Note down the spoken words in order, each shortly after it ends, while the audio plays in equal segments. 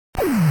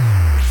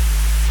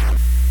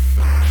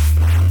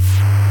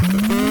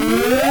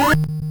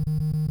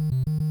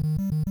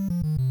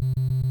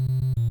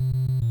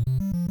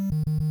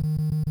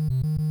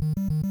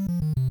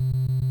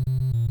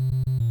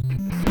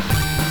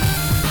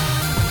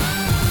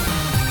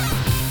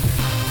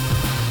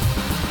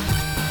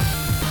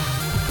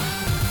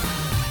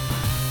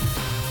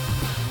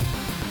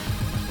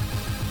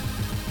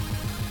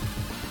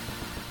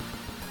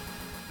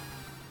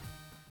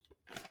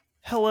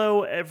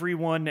Hello,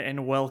 everyone,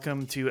 and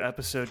welcome to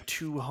episode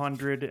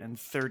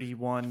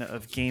 231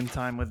 of Game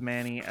Time with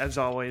Manny. As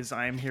always,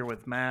 I am here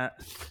with Matt.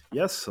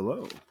 Yes,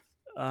 hello.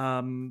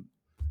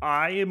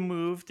 I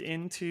moved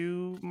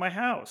into my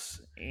house,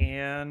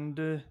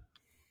 and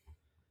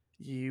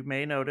you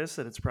may notice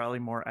that it's probably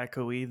more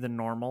echoey than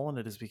normal, and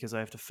it is because I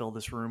have to fill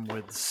this room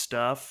with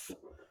stuff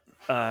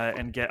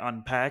and get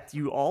unpacked.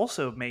 You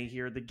also may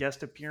hear the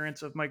guest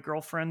appearance of my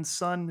girlfriend's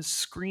son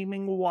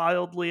screaming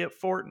wildly at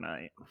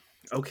Fortnite.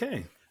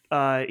 Okay.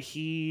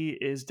 He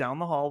is down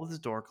the hall with his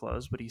door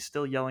closed, but he's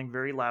still yelling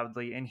very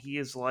loudly, and he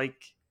is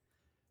like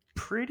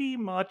pretty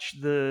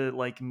much the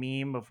like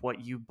meme of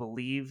what you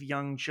believe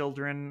young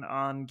children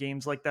on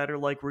games like that are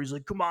like, where he's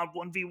like, "Come on,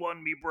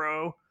 1v1 me,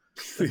 bro,"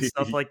 and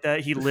stuff like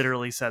that. He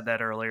literally said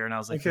that earlier, and I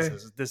was like, Okay.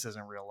 this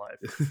isn't real life.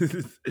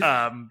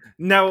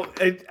 Now,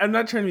 I'm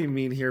not trying to be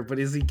mean here, but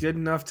is he good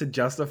enough to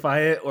justify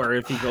it? Or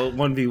if he go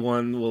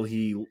 1v1, will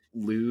he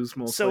lose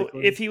most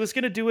likely? If he was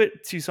going to do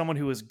it to someone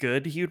who was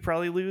good, he would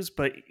probably lose.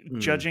 But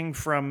judging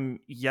from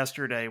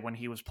yesterday when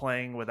he was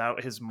playing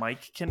without his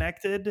mic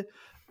connected,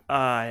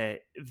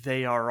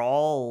 they are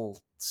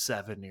all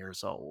 7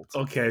 years old.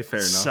 Okay, fair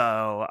enough.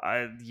 So,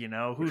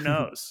 who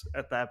knows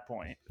at that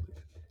point.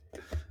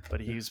 But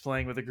he was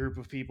playing with a group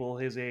of people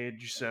his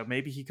age, so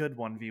maybe he could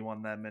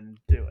 1v1 them and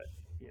do it,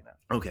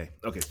 Okay,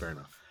 fair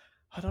enough.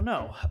 I don't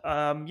know.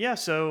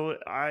 So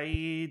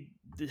I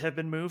have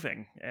been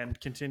moving and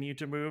continue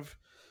to move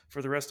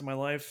for the rest of my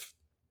life.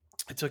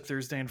 I took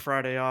Thursday and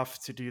Friday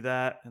off to do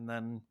that, and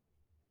then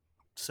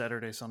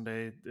Saturday,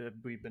 Sunday,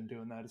 we've been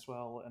doing that as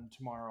well. And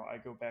tomorrow I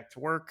go back to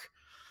work,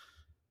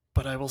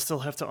 but I will still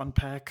have to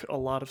unpack a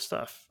lot of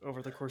stuff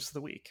over the course of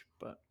the week.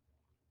 But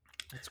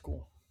that's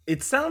cool.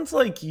 It sounds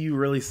like you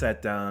really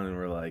sat down and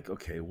were like,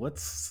 okay,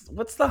 what's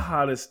the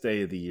hottest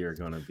day of the year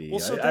going to be? Well,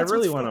 so I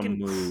really want to fucking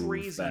move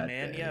crazy, that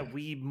man. day. Yeah,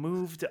 we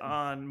moved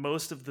on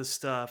most of the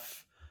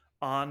stuff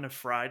on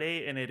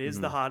Friday, and it is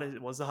the hottest.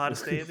 It was the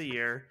hottest day of the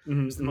year.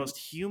 It was the most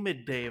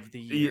humid day of the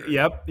year.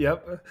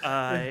 Yep.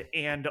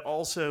 And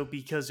also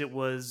because it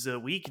was a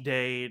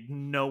weekday,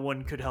 no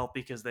one could help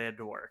because they had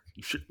to work.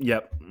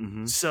 Yep.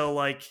 So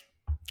like,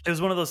 it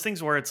was one of those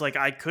things where it's like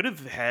I could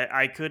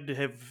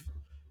have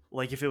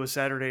like if it was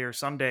Saturday or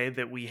Sunday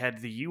that we had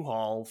the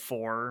U-Haul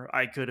for,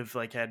 I could have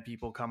like had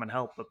people come and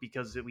help, but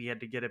because we had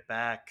to get it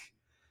back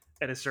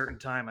at a certain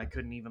time, I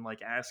couldn't even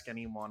like ask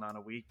anyone on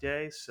a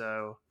weekday.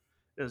 So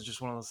it was just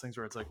one of those things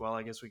where it's like, well,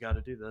 I guess we got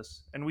to do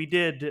this, and we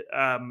did.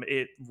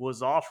 It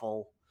was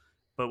awful,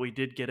 but we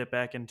did get it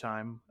back in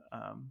time.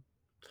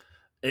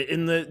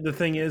 And the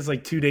thing is,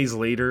 like 2 days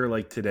later,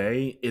 like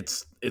today,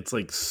 it's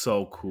like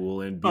so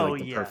cool and be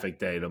like the perfect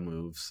day to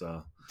move.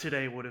 So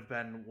today would have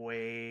been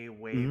way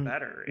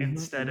better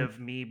instead of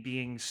me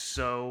being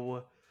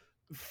so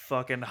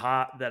fucking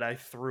hot that I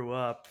threw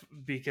up,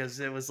 because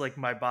it was like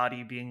my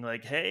body being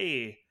like,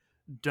 hey,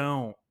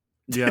 don't.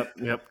 Yep.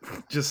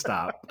 Just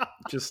stop.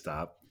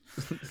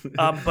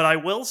 But I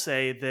will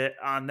say that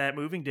on that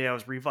moving day, I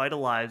was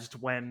revitalized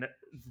when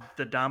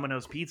the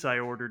Domino's pizza I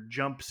ordered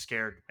jump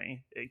scared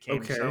me. It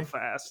came so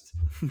fast.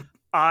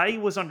 I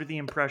was under the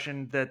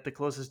impression that the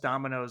closest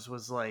Domino's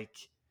was like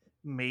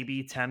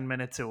maybe 10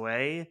 minutes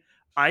away.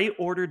 I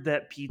ordered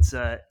that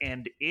pizza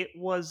and it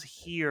was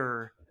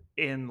here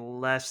in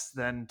less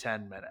than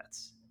 10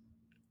 minutes.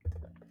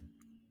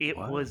 It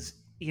was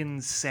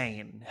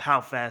insane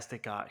how fast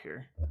it got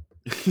here.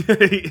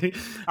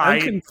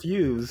 I'm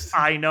confused.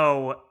 I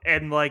know.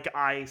 And like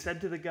I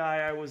said to the guy,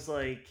 I was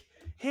like,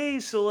 hey,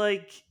 so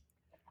like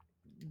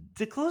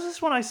the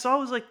closest one I saw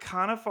was like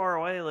kind of far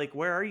away. Like,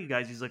 where are you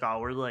guys? He's like, oh,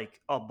 we're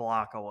like a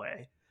block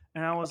away.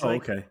 And I was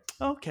like,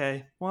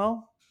 okay,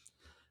 well,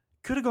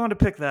 could have gone to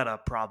pick that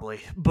up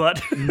probably. But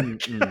so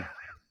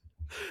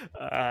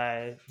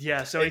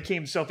it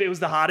came. So it was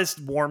the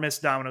hottest,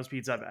 warmest Domino's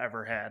pizza I've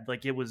ever had.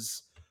 Like it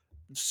was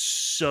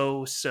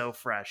so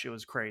fresh. It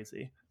was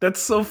crazy. That's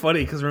so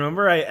funny because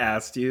remember I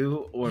asked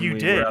you when we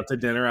were out to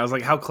dinner, I was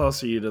like, how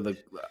close are you to the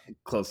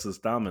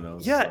closest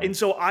Domino's? Yeah, and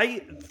so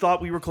I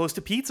thought we were close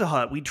to Pizza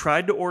Hut. We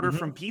tried to order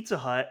from Pizza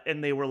Hut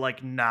and they were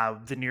like, nah,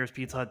 the nearest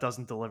Pizza Hut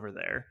doesn't deliver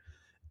there.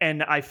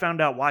 And I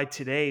found out why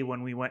today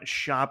when we went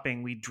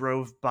shopping, we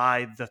drove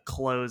by the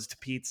closed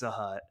Pizza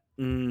Hut.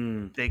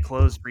 They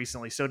closed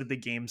recently. So did the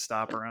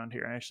GameStop around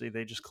here. Actually,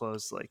 they just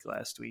closed like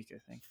last week, I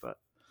think. But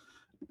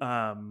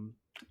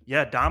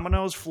yeah,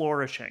 Domino's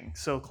flourishing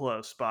so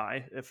close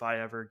by if I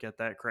ever get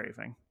that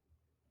craving.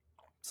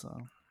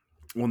 So,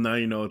 well, now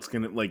you know it's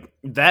gonna like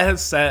that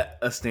has set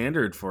a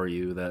standard for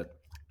you that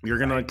you're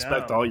gonna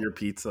expect all your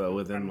pizza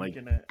within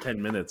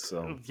 10 minutes.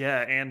 So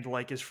yeah, and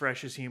like as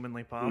fresh as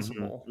humanly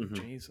possible.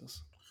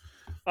 Jesus.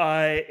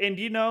 And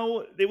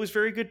it was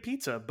very good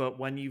pizza, but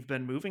when you've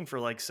been moving for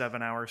like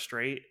 7 hours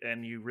straight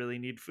and you really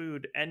need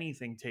food,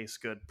 anything tastes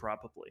good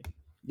probably.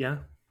 Yeah.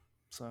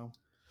 So,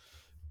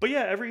 but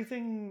yeah,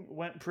 everything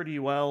went pretty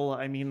well.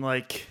 I mean,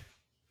 like,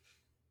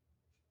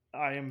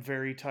 I am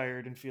very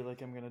tired and feel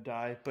like I'm going to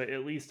die, but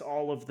at least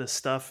all of the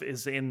stuff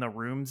is in the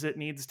rooms it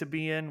needs to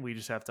be in. We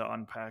just have to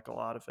unpack a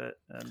lot of it.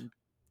 And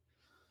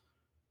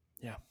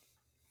yeah.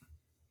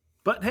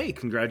 But hey,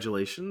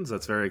 congratulations!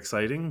 That's very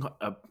exciting.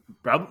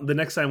 The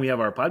next time we have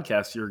our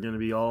podcast, you're going to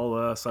be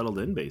all settled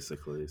in,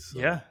 basically. So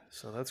Yeah,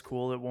 so that's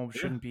cool. It won't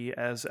yeah. shouldn't be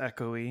as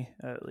echoey,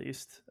 at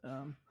least.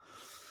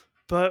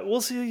 But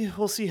we'll see.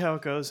 We'll see how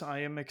it goes. I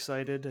am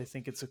excited. I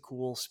think it's a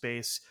cool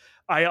space.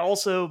 I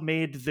also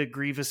made the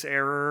grievous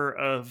error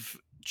of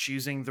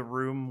choosing the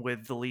room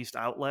with the least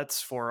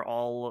outlets for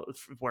all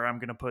where I'm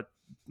going to put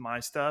my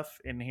stuff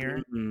in here.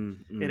 It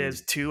Mm-mm.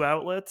 has two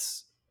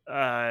outlets,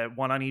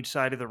 one on each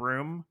side of the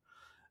room,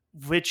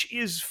 which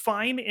is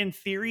fine in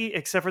theory,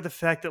 except for the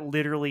fact that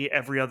literally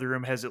every other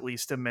room has at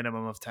least a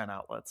minimum of 10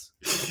 outlets.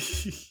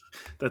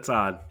 That's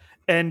odd.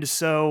 And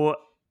so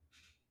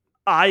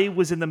I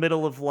was in the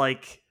middle of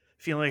like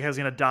feeling like I was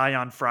going to die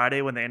on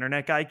Friday when the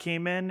internet guy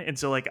came in. And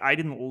so like I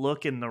didn't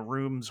look in the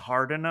rooms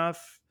hard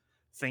enough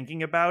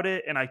thinking about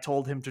it. And I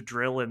told him to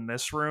drill in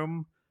this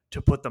room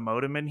to put the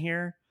modem in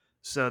here.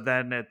 So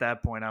then at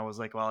that point, I was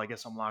like, well, I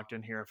guess I'm locked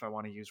in here if I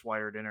want to use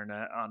wired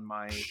internet on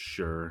my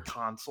Sure.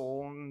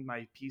 console and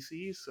my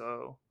PC.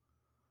 So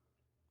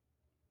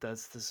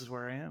this is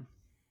where I am.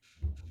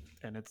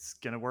 And it's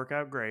going to work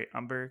out great.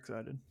 I'm very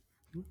excited.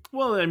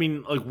 Well, I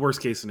mean, like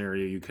worst case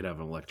scenario, you could have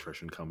an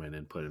electrician come in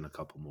and put in a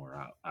couple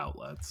more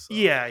outlets. So.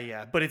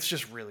 Yeah, but it's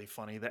just really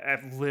funny that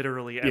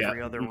literally Yeah.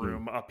 every other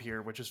room up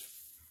here, which is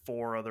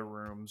four other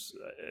rooms,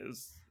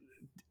 is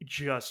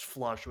just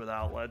flush with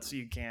outlets.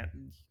 You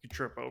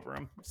trip over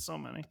them. So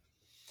many.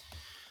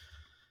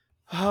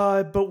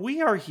 But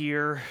we are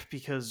here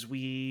because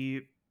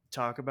we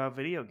talk about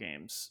video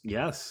games.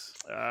 Yes.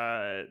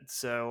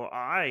 So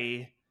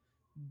I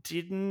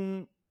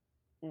didn't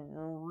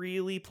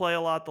really play a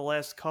lot the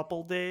last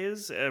couple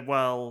days.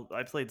 Well,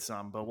 I played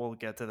some, but we'll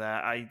get to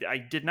that. I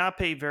did not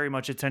pay very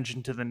much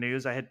attention to the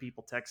news. I had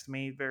people text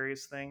me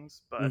various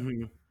things, but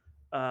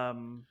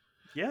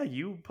yeah,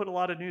 you put a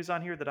lot of news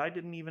on here that I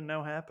didn't even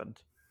know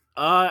happened.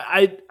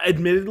 I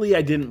admittedly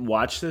I didn't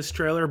watch this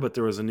trailer, but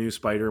there was a new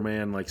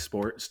Spider-Man like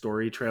sport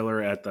story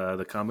trailer at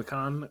the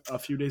Comic-Con a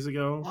few days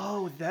ago.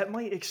 Oh, that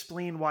might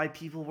explain why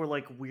people were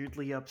like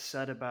weirdly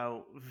upset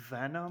about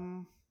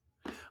Venom.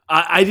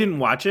 I didn't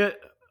watch it.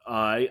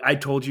 I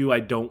told you I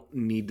don't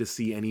need to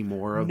see any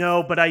more of.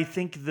 No, but I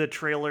think the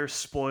trailer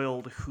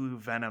spoiled who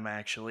Venom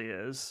actually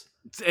is,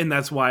 and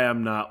that's why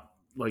I'm not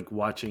like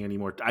watching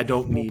anymore. I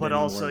don't need. But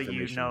any also, more you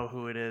information. know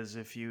who it is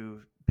if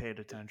you paid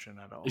attention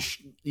at all.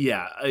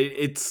 Yeah,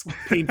 it's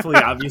painfully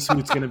obvious who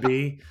it's going to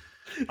be,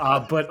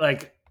 but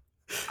like.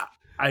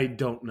 I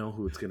don't know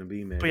who it's going to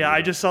be, man. But yeah,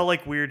 I just saw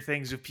like weird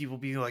things of people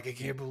being like, I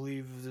can't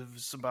believe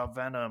it's about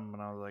Venom.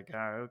 And I was like,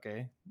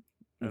 okay.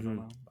 I don't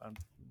know. I'm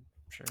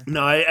sure.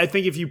 No, I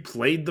think if you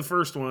played the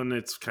first one,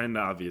 it's kind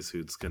of obvious who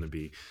it's going to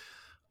be.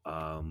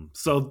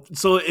 So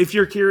if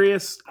you're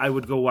curious, I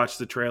would go watch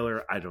the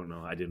trailer. I don't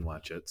know. I didn't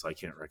watch it, so I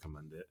can't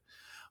recommend it.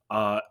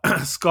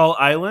 Skull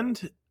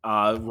Island,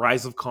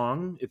 Rise of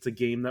Kong. It's a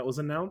game that was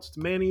announced.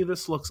 Manny,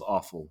 this looks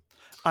awful.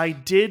 I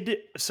did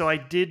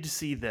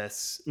see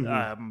this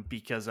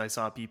because I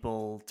saw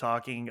people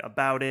talking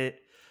about it.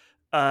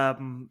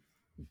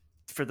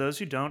 For those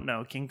who don't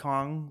know, King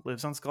Kong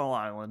lives on Skull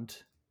Island.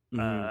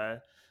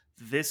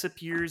 This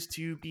appears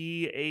to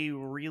be a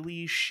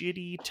really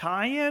shitty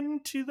tie-in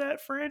to that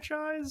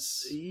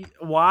franchise.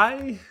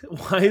 Why?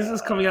 Why is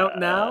this coming out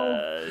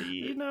now?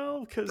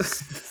 Because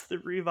it's the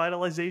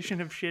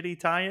revitalization of shitty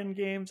tie-in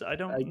games. I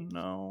don't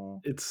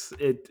know.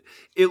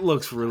 It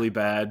looks really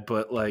bad,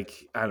 but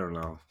like I don't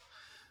know.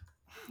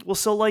 Well,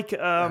 so like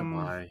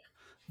the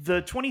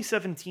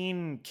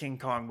 2017 King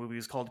Kong movie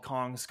was called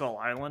Kong Skull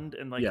Island,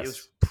 and like it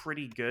was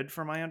pretty good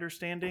from my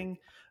understanding.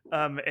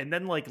 And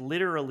then like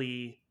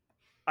literally,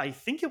 I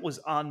think it was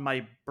on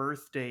my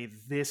birthday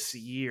this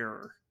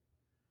year,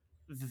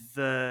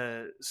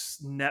 the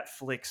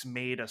Netflix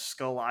made a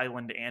Skull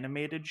Island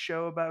animated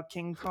show about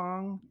King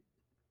Kong.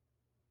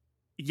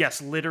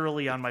 Yes,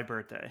 literally on my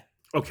birthday.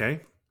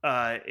 Okay.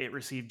 It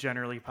received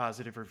generally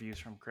positive reviews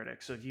from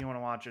critics. So if you want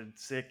to watch a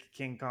sick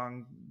King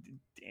Kong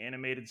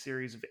animated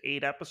series of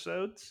 8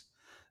 episodes,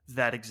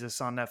 that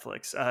exists on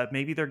Netflix.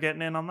 Maybe they're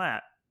getting in on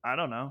that. I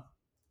don't know.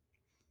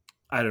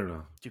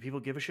 Do people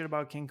give a shit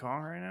about King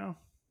Kong right now?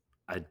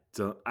 I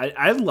don't.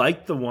 I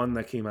liked the one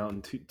that came out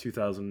in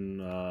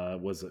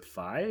 2000. Was it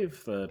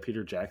 5? The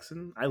Peter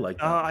Jackson. I liked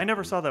that. I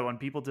never saw that one.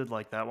 People did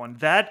like that one.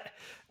 That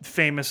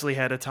famously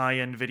had a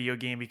tie-in video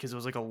game because it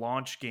was like a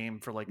launch game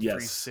for like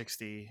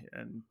 360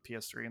 and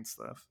PS3 and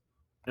stuff.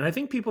 And I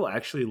think people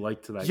actually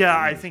liked that. Yeah,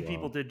 I think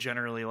people did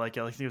generally like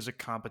it. I think it was a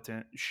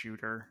competent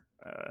shooter.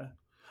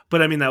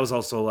 But I mean, that was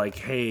also like,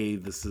 hey,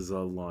 this is a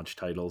launch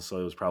title, so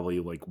it was probably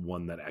like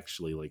one that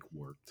actually like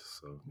worked.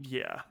 So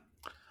yeah.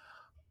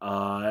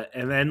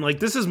 And then like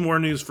this is more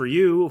news for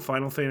you.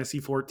 Final Fantasy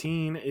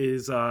 14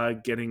 is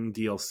getting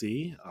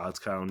DLC. It's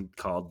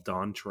called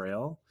Dawn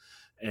Trail,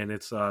 and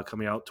it's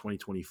coming out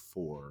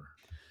 2024.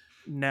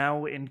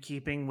 Now, in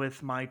keeping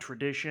with my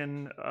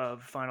tradition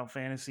of Final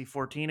Fantasy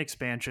 14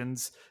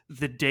 expansions,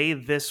 the day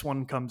this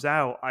one comes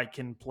out, I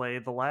can play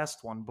the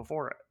last one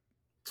before it.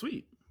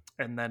 Sweet.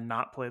 And then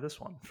not play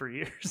this one for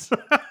years.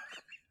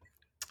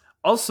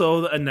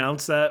 Also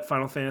announced that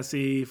Final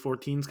Fantasy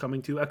 14 is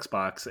coming to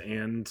Xbox,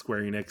 and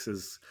Square Enix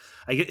is.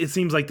 It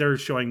seems like they're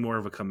showing more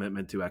of a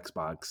commitment to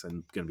Xbox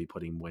and going to be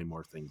putting way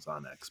more things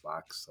on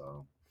Xbox.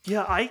 So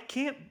Yeah, I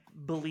can't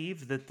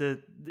believe that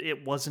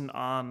it wasn't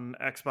on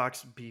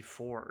Xbox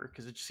before,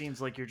 because it seems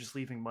like you're just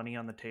leaving money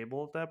on the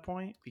table at that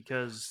point,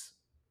 because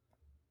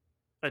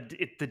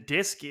the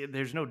disc,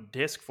 there's no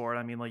disc for it.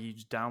 I mean, like, you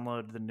just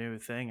download the new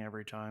thing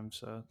every time.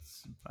 So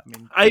I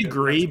mean, I that's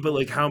agree, but cool.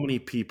 like, how many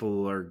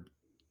people are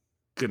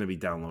going to be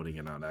downloading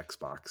it on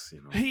Xbox?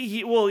 You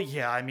know, Well,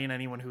 yeah, I mean,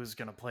 anyone who's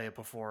gonna play it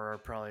before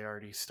probably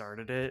already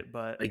started it,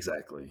 but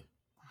exactly.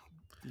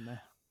 meh.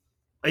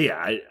 Yeah,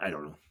 I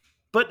don't know.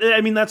 But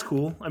I mean that's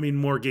cool. I mean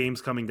more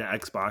games coming to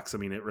Xbox. I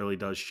mean it really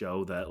does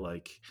show that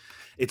like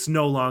it's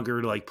no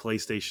longer like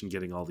PlayStation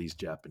getting all these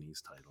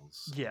Japanese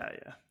titles. Yeah,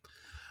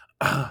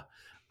 yeah.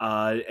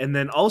 And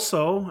then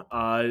also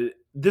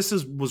this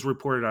was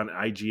reported on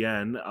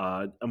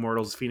IGN.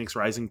 Immortals Phoenix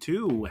Rising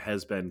 2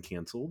 has been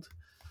canceled.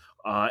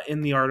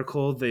 In the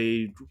article,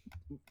 it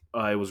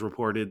was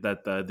reported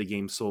that the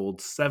game sold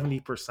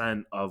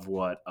 70% of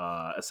what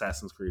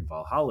Assassin's Creed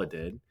Valhalla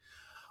did.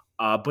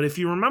 But if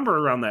you remember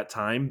around that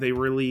time, they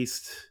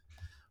released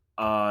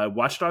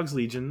Watch Dogs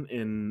Legion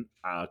in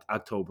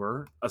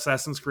October,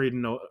 Assassin's Creed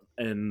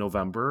in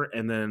November,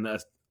 and then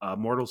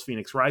Mortals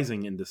Phoenix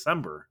Rising in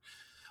December.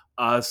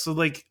 So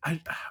like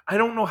I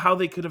don't know how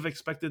they could have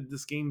expected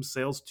this game's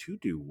sales to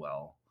do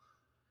well.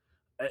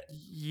 I,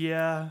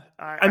 Yeah,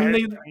 I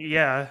mean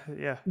yeah,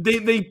 yeah.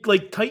 they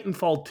like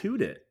Titanfall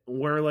 2'd it,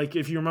 where like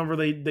if you remember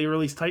they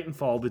released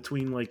Titanfall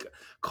between like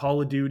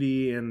Call of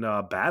Duty and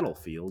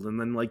Battlefield, and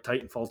then like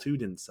Titanfall 2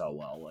 didn't sell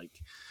well.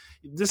 Like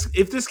this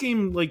if this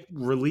game like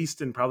released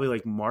in probably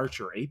like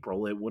March or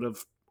April, it would have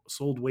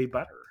sold way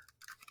better.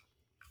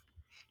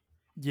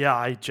 Yeah,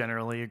 I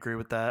generally agree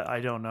with that.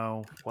 I don't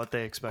know what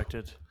they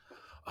expected.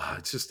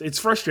 It's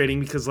frustrating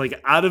because like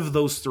out of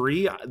those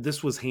three,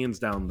 this was hands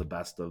down the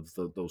best of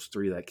those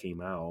three that came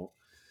out.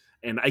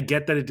 And I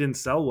get that it didn't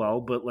sell well,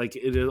 but like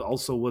it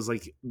also was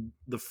like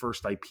the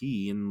first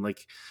IP, and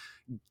like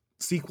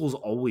sequels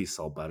always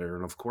sell better.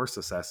 And of course,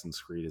 Assassin's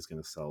Creed is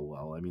going to sell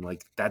well. I mean,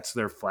 like that's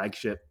their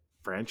flagship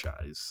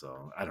franchise.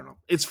 So I don't know.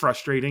 It's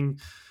frustrating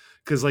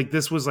because like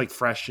this was like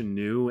fresh and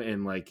new,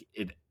 and like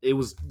it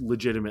was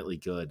legitimately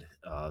good.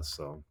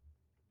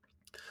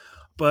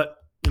 But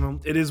you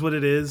know, it is what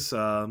it is.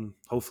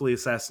 Hopefully,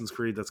 Assassin's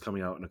Creed that's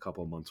coming out in a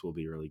couple of months will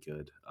be really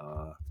good.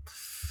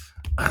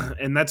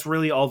 And that's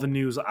really all the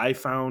news I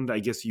found. I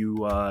guess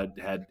you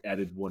had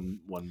added one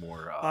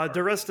more.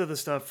 The rest of the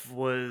stuff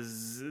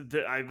was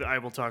I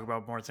will talk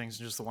about more things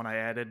than just the one I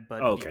added,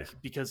 but Oh, okay.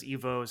 because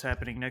Evo is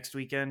happening next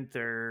weekend,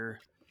 there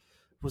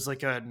was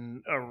like a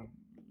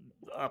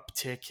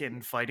uptick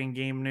in fighting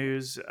game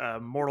news.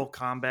 Mortal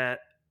Kombat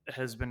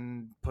has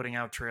been putting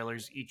out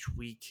trailers each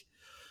week.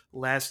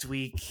 Last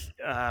week,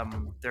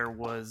 there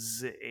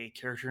was a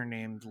character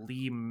named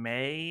Lee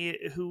May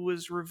who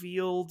was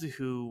revealed,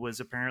 who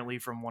was apparently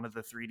from one of the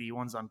 3D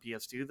ones on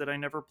PS2 that I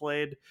never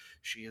played.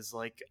 She is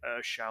like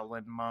a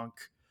Shaolin monk.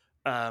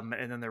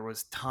 And then there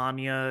was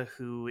Tanya,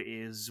 who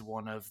is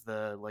one of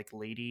the like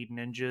lady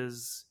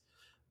ninjas,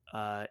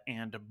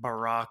 and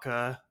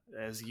Baraka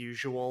as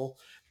usual.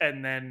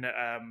 And then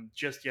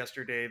just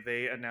yesterday,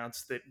 they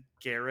announced that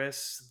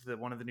Garrus,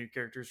 one of the new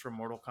characters from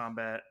Mortal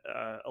Kombat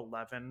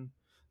 11,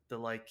 the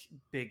like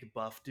big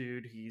buff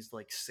dude, he's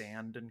like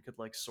sand and could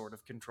like sort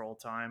of control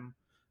time.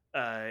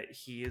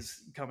 He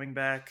is coming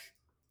back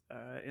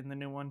in the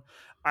new one.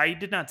 I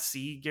did not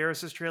see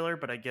Garrus's trailer,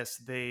 but I guess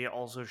they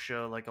also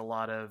show like a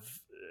lot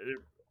of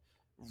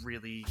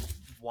really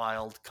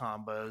wild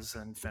combos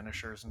and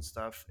finishers and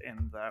stuff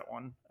in that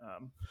one.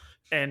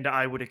 And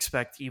I would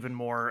expect even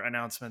more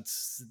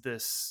announcements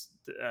this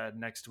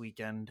next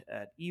weekend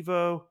at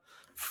Evo.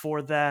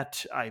 For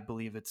that, I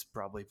believe it's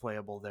probably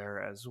playable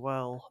there as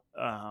well.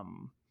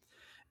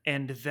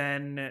 And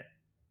then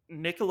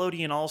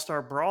Nickelodeon All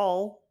Star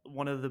Brawl,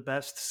 one of the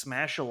best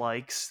Smash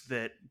alikes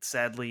that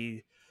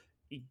sadly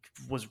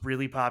was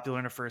really popular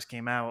when it first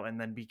came out, and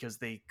then because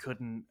they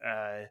couldn't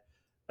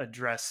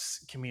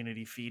address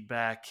community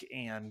feedback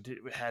and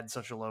had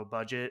such a low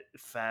budget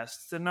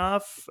fast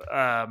enough,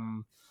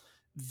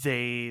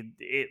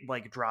 it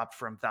like dropped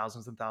from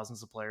thousands and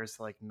thousands of players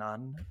to like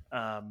none.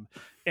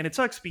 And it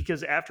sucks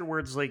because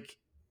afterwards, like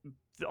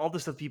all the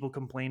stuff people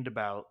complained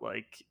about,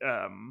 like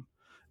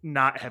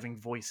not having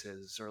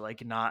voices or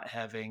like not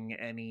having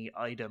any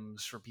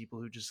items for people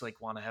who just like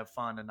want to have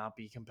fun and not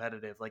be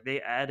competitive, like they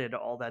added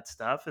all that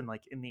stuff, and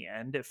like in the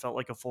end it felt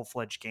like a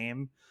full-fledged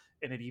game.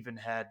 And it even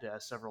had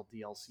several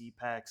DLC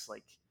packs,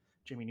 like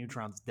Jimmy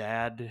Neutron's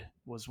dad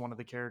was one of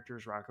the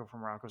characters, Rocco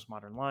from Rocco's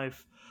Modern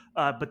Life.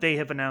 But they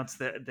have announced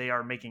that they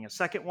are making a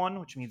second one,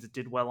 which means it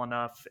did well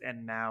enough,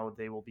 and now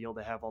they will be able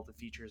to have all the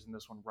features in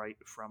this one right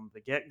from the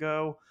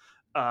get-go.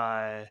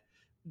 uh,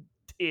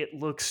 it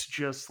looks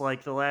just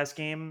like the last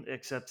game,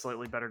 except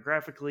slightly better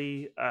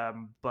graphically.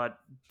 But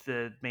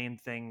the main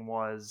thing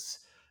was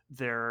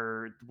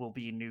there will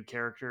be new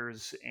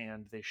characters,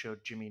 and they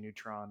showed Jimmy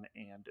Neutron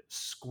and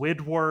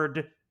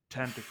Squidward.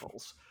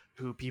 Tentacles,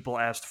 who people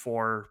asked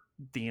for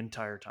the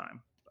entire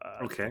time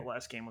the Okay.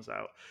 last game was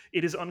out.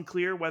 It is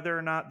unclear whether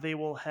or not they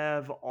will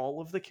have all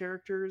of the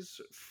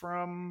characters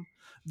from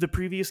the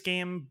previous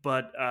game,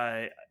 but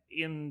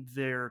in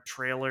their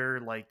trailer,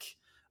 like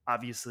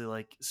obviously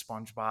like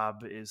SpongeBob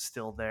is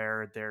still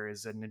there. There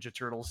is a Ninja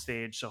Turtle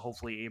stage, so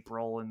hopefully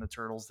April and the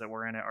turtles that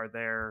were in it are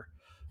there.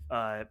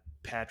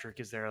 Patrick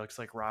is there. Looks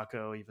like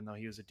Rocco, even though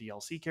he was a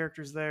DLC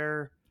character, is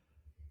there.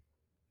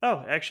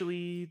 Oh,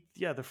 actually,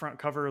 yeah, the front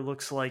cover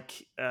looks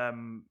like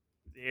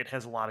it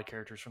has a lot of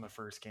characters from the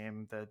first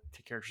game. The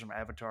characters from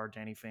Avatar,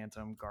 Danny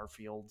Phantom,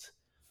 Garfield.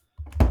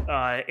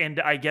 And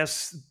I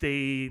guess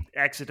they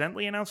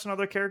accidentally announced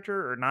another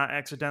character, or not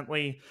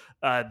accidentally.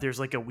 There's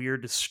like a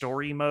weird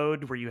story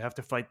mode where you have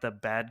to fight the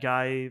bad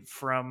guy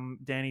from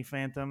Danny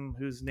Phantom,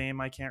 whose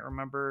name I can't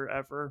remember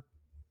ever.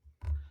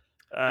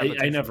 But I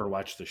there's never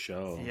watched the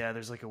show. yeah,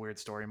 there's like a weird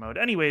story mode.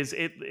 Anyways,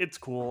 it's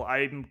cool.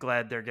 I'm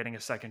glad they're getting a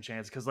second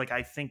chance because like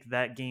I think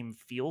that game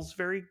feels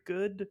very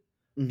good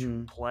to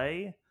Mm-hmm.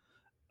 play.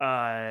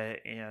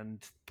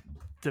 And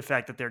the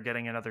fact that they're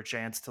getting another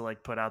chance to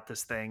like put out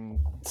this thing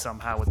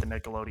somehow with the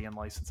Nickelodeon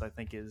license, I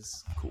think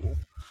is cool.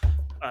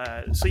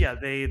 So yeah,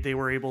 they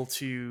were able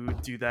to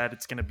do that.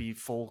 It's going to be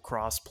full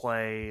cross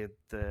play.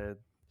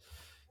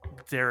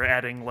 They're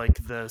adding like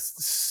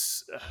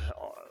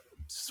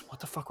what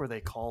the fuck were they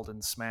called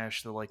in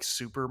Smash? The like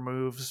super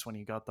moves when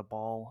you got the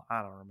ball.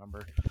 I don't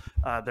remember.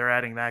 They're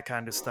adding that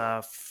kind of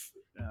stuff.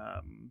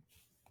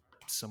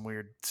 Some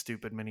weird,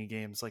 stupid mini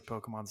games like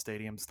Pokemon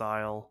Stadium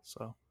style.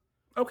 So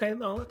Okay,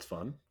 no, that's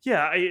fun.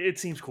 yeah, it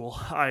seems cool.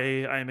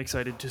 I'm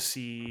excited to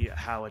see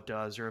how it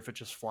does, or if it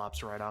just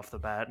flops right off the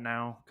bat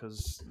now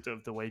because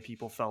of the way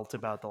people felt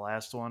about the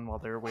last one while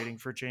they were waiting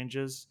for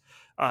changes.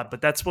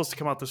 But that's supposed to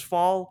come out this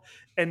fall,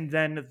 and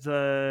then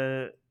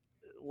the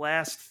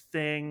last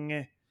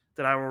thing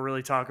that I will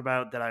really talk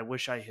about that I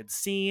wish I had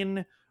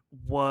seen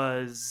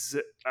was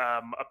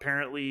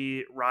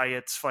apparently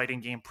Riot's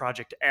fighting game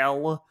Project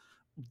L.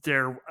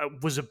 There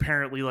was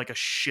apparently like a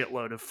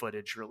shitload of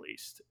footage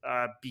released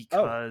Oh,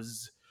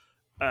 because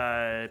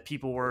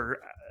people were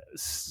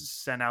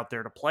sent out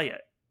there to play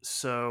it.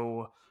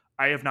 So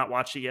I have not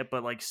watched it yet,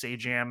 but like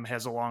Sajam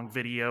has a long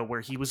video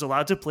where he was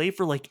allowed to play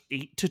for like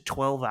 8 to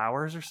 12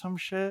 hours or some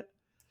shit.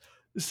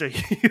 So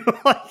you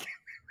like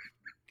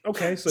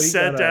okay. So you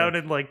sat got down a.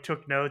 and like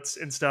took notes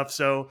and stuff.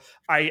 So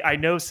I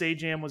know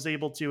Sajam was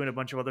able to, and a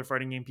bunch of other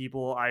fighting game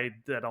people. I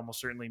that almost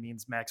certainly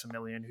means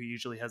Maximilian, who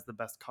usually has the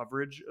best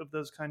coverage of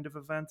those kind of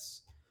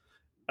events.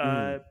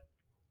 Mm, Uh,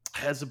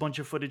 has a bunch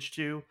of footage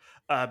too,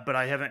 but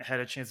I haven't had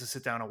a chance to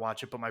sit down and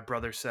watch it. But my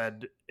brother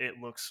said it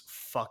looks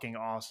fucking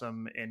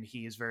awesome, and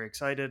he is very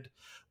excited.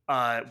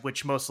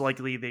 Which most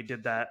likely they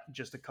did that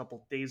just a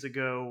couple days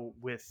ago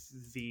with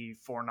the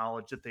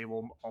foreknowledge that they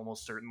will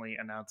almost certainly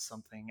announce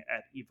something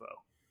at Evo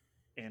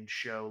and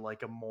show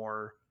like a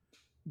more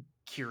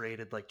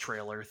curated like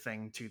trailer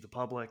thing to the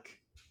public.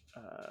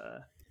 Uh,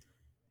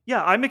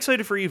 yeah, I'm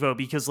excited for Evo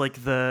because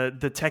like the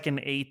Tekken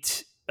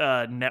 8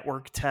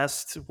 network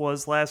test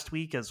was last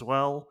week as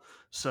well.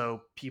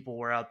 So people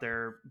were out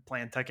there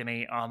playing Tekken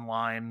 8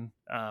 online.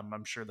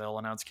 I'm sure they'll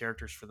announce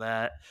characters for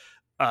that.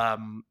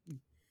 Um,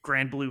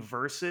 Grand Blue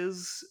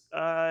Versus,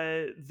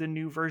 the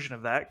new version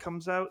of that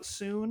comes out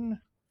soon.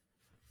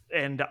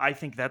 And I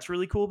think that's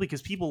really cool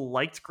because people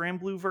liked Grand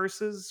Blue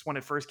Versus when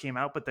it first came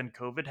out, but then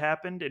COVID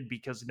happened, and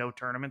because no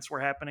tournaments were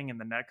happening and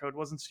the netcode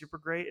wasn't super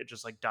great, it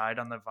just like died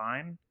on the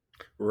vine.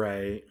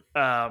 right.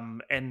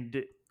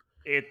 And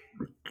it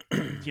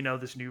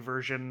this new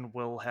version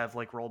will have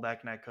like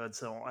rollback netcode,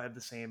 so it won't have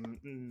the same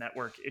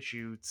network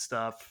issue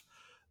stuff.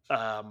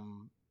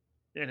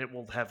 And it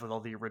will have all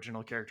the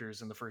original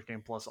characters in the first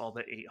game plus all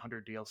the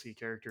 800 DLC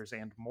characters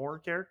and more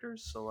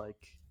characters. So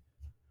like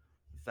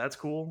that's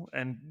cool.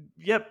 And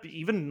yep,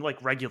 even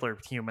like regular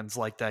humans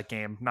like that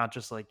game, not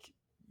just like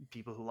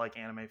people who like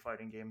anime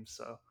fighting games.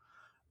 So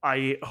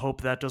I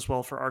hope that does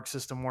well for Arc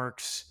System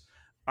Works.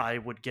 I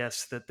would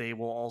guess that they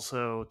will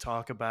also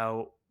talk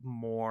about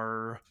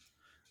more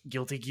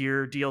Guilty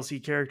Gear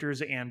DLC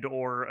characters and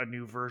or a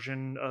new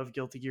version of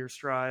Guilty Gear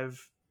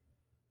Strive.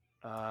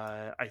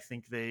 I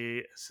think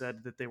they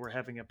said that they were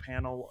having a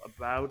panel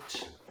about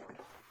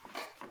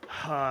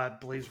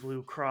Blaze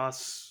Blue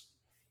Cross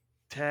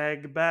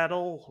Tag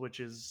Battle, which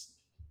is,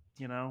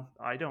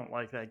 I don't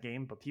like that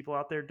game, but people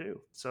out there do.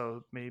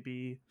 So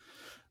maybe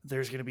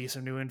there's going to be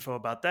some new info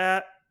about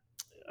that.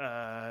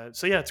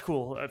 So yeah, it's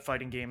cool.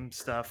 Fighting game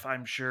stuff.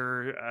 I'm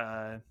sure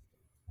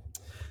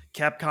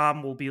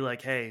Capcom will be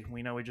like, hey,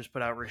 we know we just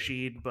put out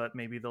Rashid, but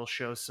maybe they'll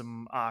show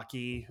some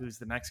Aki, who's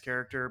the next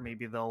character.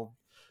 Maybe they'll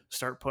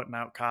start putting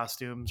out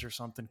costumes or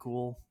something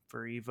cool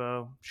for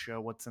Evo,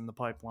 show what's in the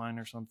pipeline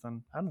or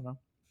something. I don't know.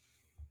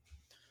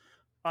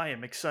 I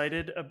am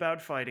excited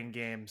about fighting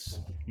games.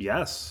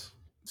 Yes.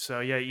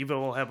 So yeah, Evo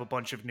will have a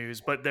bunch of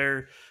news, but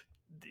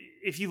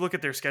if you look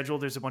at their schedule,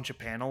 there's a bunch of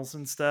panels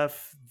and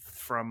stuff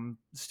from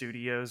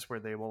studios where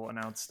they will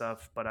announce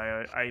stuff. But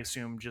I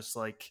assume just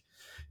like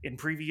in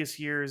previous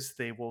years,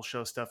 they will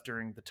show stuff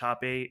during the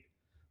top 8.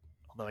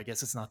 Although I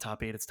guess it's not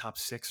top 8, it's top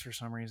 6 for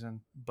some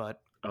reason.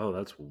 But Oh,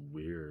 that's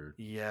weird.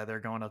 yeah, they're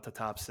going up to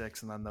top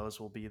 6, and then those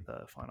will be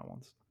the final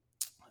ones.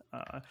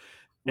 And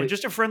Wait,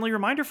 just a friendly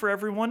reminder for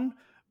everyone: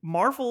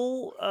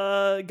 Marvel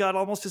got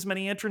almost as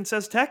many entrants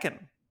as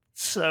Tekken,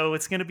 so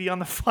it's going to be on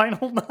the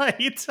final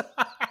night.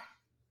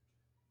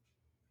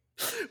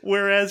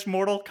 Whereas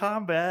Mortal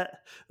Kombat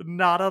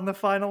not on the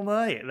final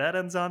night. That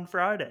ends on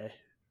Friday.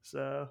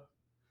 So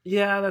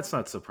yeah, that's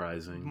not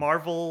surprising.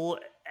 Marvel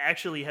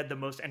actually had the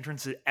most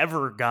entrants it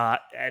ever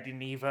got at an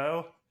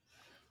Evo.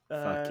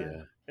 Fuck Uh,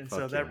 yeah. and so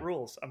Fuck that yeah.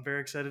 rules. I'm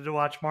very excited to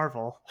watch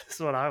Marvel. That's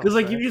what I will Because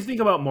like say. if you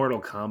think about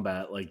Mortal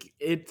Kombat, like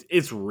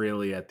it's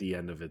really at the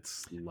end of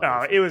its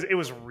life. It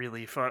was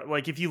really fun.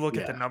 Like if you look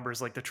at the Yeah.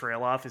 numbers, like the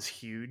trail off is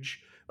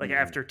huge. Like Mhm.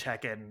 after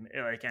Tekken,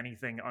 like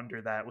anything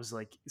under that was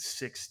like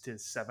 600 to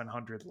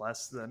 700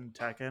 less than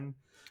Tekken.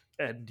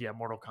 And yeah,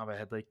 Mortal Kombat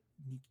had like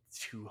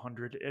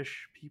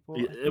 200-ish people,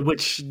 I think.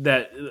 Which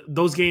that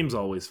those games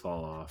always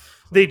fall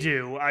off. They So.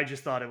 do. I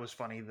just thought it was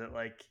funny that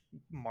like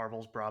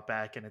Marvel's brought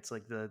back and it's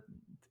like the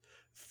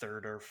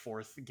third or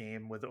fourth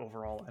game with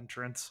overall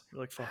entrance.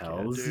 You're like, fuck yeah,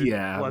 Hell's dude.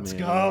 yeah, Let's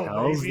man.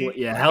 go,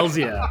 baby. Hell's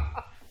yeah.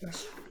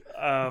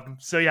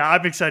 So yeah,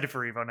 I'm excited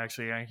for Evo next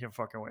week. I can't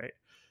fucking wait.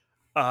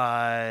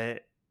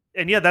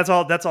 And yeah, that's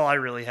all I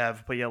really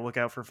have. But yeah, look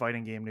out for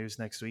fighting game news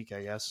next week,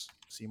 I guess.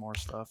 See more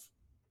stuff.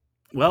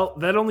 Well,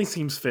 that only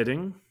seems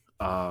fitting.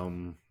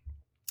 Um,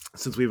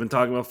 since we've been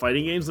talking about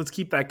fighting games, let's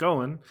keep that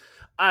going.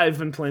 I've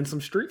been playing some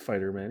Street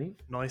Fighter, Manny.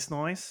 Nice.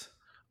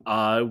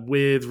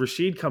 With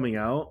Rashid coming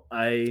out,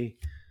 I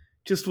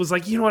just was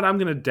like, you know what, I'm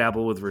gonna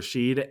dabble with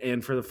Rashid,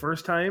 and for the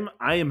first time,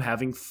 I am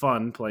having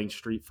fun playing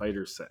Street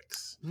Fighter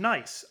 6.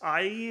 Nice.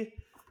 I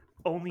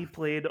only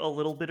played a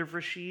little bit of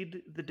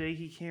Rashid the day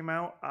he came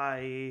out.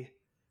 I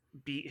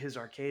beat his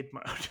arcade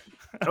mode.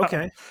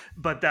 Okay.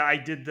 But I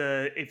did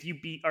if you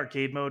beat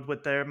arcade mode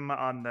with them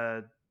on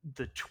the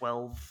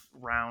 12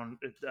 round,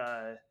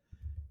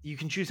 you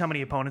can choose how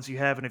many opponents you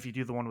have, and if you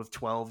do the one with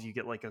 12, you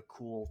get like a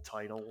cool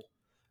title.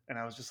 And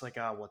I was just like,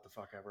 what the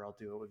fuck ever, I'll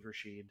do it with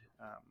Rashid.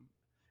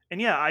 And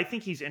yeah, I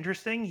think he's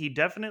interesting. He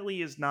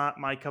definitely is not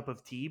my cup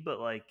of tea, but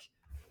like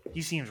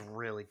he seems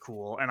really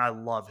cool, and I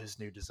love his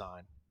new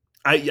design.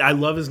 I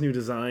love his new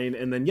design,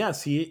 and then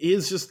yes,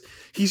 he's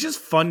just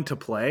fun to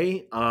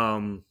play.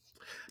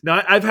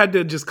 Now I've had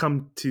to just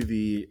come to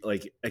the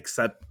like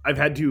accept. I've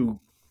had to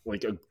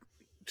like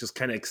just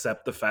kind of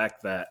accept the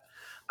fact that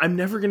I'm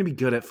never going to be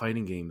good at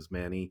fighting games,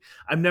 Manny.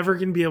 I'm never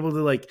going to be able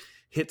to like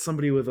hit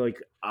somebody with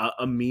like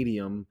a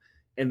medium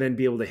and then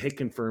be able to hit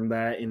confirm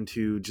that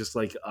into just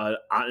like an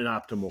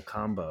optimal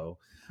combo.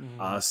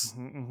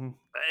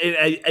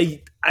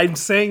 I'm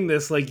saying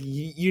this like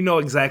you know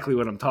exactly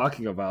what I'm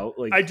talking about.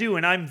 Like I do,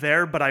 and I'm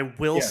there, but I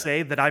will yeah.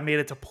 say that I made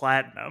it to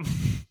platinum.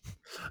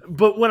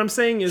 But what I'm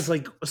saying is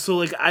like so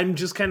like I'm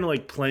just kind of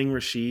like playing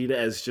Rashid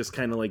as just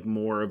kind of like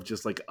more of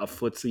just like a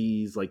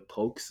footsie's like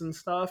pokes and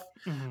stuff,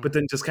 but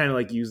then just kind of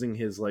like using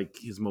his like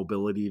his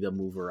mobility to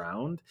move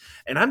around,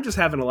 and I'm just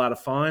having a lot of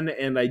fun.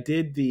 And I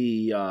did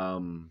the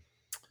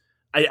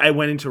I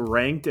went into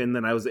ranked, and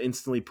then I was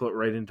instantly put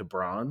right into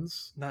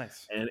bronze.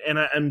 Nice. And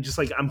I'm just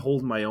like I'm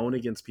holding my own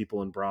against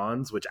people in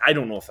bronze, which I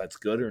don't know if that's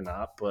good or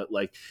not, but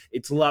like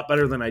it's a lot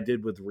better than I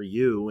did with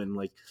Ryu. And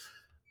like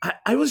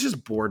I was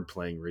just bored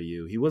playing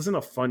Ryu. He wasn't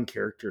a fun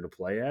character to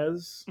play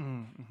as.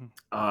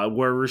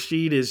 Where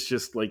Rashid is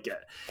just like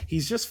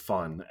he's just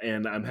fun,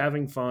 and I'm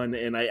having fun,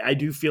 and I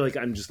do feel like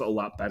I'm just a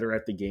lot better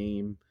at the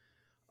game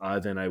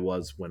than I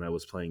was when I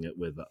was playing it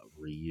with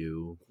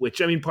Ryu.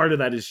 Which I mean, part of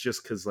that is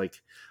just because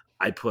like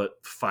I put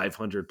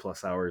 500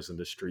 plus hours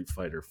into Street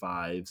Fighter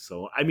 5,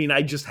 so I mean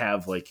I just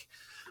have like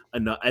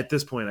enough at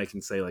this point. I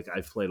can say like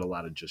I've played a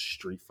lot of just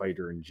Street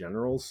Fighter in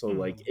general, so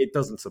like it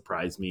doesn't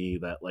surprise me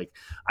that like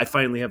I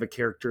finally have a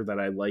character that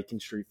I like in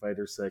Street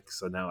Fighter 6,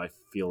 so now I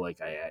feel like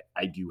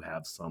I do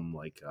have some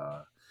like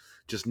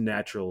just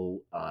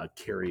natural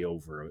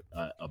carryover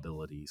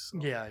abilities. So.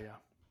 Yeah.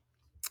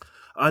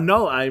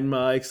 No, I'm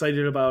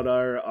excited about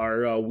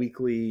our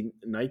weekly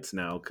nights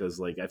now because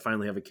like I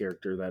finally have a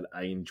character that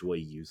I enjoy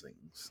using.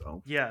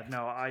 So Yeah,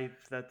 no, I'm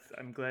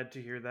glad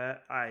to hear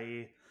that.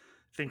 I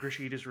think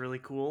Rashid is really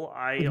cool.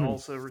 I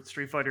also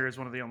Street Fighter is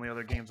one of the only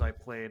other games I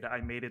played. I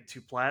made it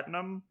to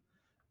platinum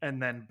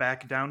and then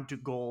back down to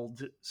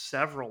gold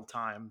several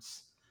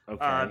times.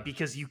 okay,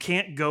 Because you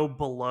can't go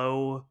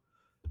below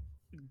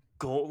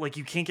gold, like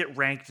you can't get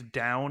ranked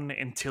down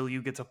until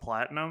you get to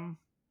platinum.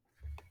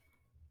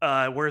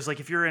 Whereas like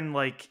if you're in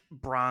like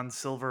bronze,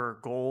 silver, or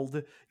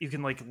gold, you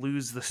can like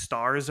lose the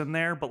stars in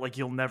there, but like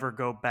you'll never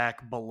go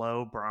back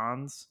below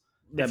bronze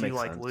that if you makes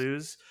like sense.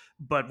 lose.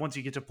 But once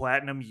you get to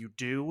platinum, you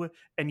do,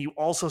 and you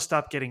also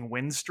stop getting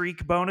win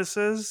streak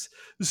bonuses.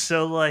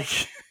 So like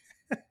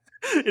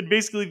it'd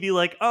basically be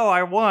like, oh,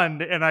 I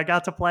won and I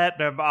got to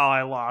platinum. Oh,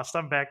 I lost.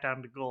 I'm back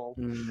down to gold.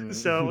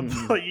 So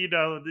you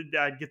know,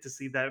 I'd get to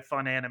see that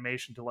fun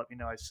animation to let me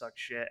know I suck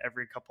shit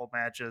every couple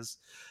matches.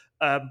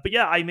 But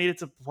yeah, I made it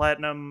to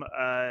platinum.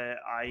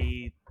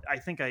 I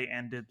think I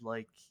ended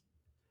like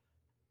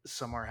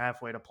somewhere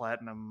halfway to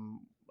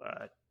platinum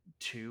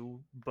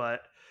too.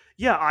 But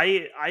yeah,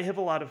 I have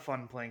a lot of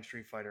fun playing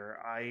Street Fighter.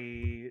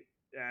 I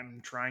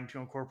am trying to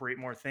incorporate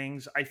more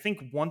things. I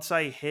think once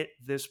I hit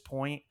this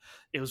point,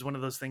 it was one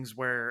of those things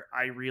where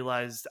I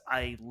realized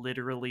I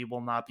literally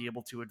will not be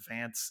able to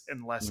advance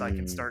unless I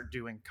can Mm, start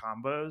doing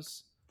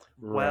combos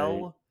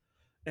right. well.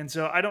 And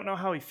so I don't know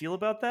how I feel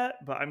about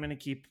that, but I'm going to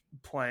keep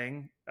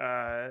playing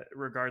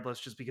regardless,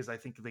 just because I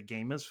think the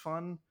game is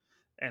fun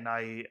and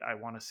I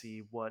want to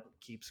see what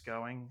keeps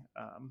going.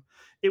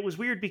 It was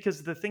weird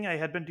because the thing I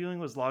had been doing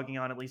was logging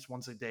on at least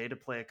once a day to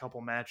play a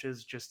couple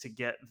matches just to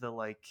get the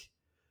like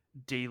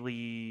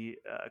daily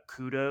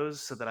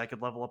kudos so that I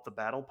could level up the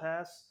battle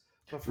pass.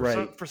 But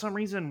Right. for some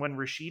reason, when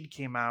Rashid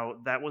came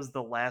out, that was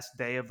the last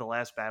day of the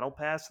last battle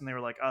pass, and they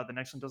were like, "Oh, the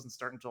next one doesn't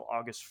start until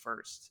August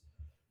 1st."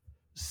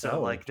 So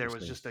Oh, like there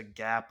was interesting. just a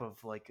gap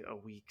of like a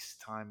week's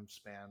time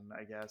span,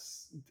 I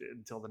guess,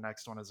 until the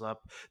next one is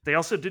up. They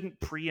also didn't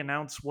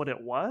pre-announce what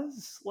it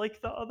was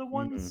like the other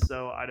ones, Mm,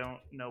 so I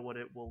don't know what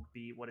it will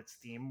be, what its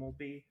theme will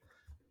be.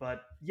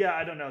 But yeah,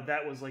 I don't know.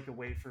 That was like a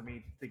way for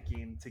me, the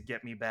game, to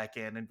get me back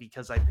in, and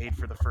because I paid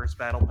for the first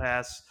battle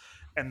pass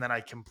and then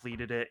I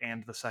completed it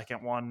and the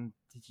second one,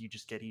 you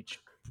just get each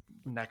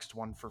next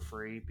one for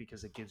free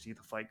because it gives you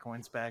the fight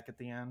coins back at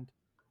the end.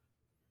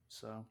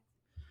 So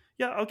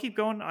yeah, I'll keep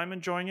going. I'm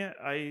enjoying it.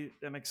 I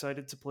am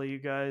excited to play you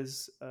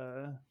guys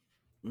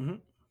hmm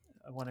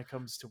when it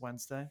comes to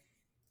Wednesday.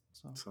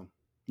 So So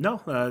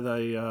no,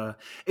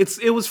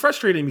 it was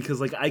frustrating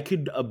because like I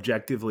could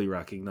objectively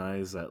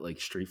recognize that like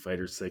Street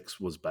Fighter 6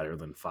 was better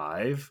than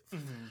 5,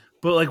 mhm.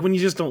 but like when you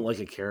just don't like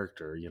a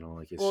character,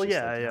 like it's Well,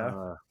 just yeah, like yeah.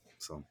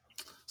 so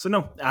so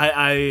no,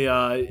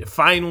 I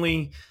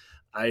finally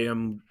I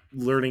am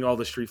learning all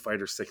the Street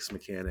Fighter 6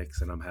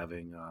 mechanics and I'm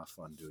having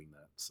fun doing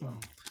that. So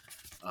Mhm.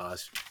 uh,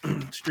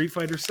 Street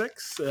Fighter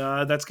 6,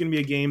 that's going to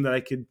be a game that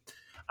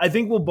I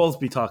think we'll both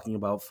be talking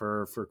about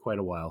for quite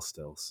a while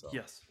still. So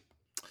Yes.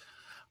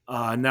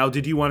 now,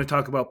 did you want to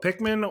talk about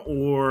Pikmin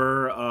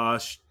or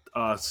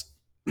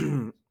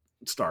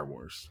Star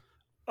Wars?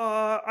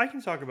 I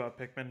can talk about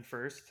Pikmin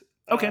first.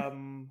 Okay.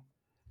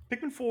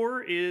 Pikmin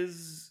 4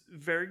 is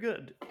very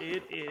good.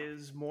 It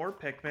is more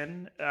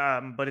Pikmin,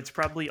 but it's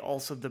probably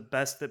also the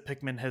best that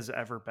Pikmin has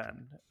ever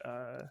been.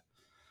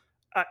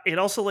 It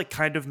also like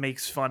kind of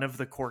makes fun of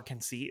the core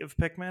conceit of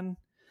Pikmin.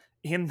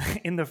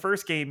 In the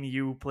first game,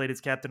 you played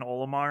as Captain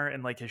Olimar,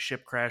 and like his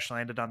ship crash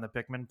landed on the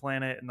Pikmin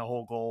planet, and the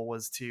whole goal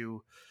was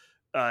to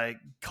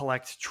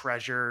collect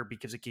treasure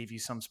because it gave you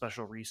some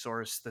special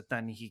resource that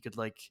then he could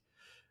like.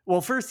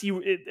 Well, first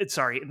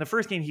sorry, in the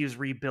first game he was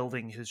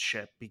rebuilding his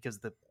ship because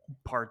the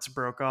parts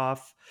broke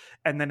off,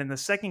 and then in the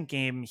second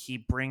game he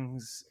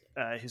brings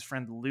his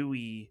friend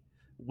Louis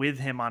with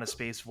him on a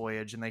space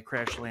voyage, and they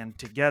crash land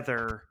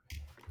together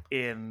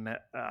in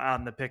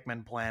on the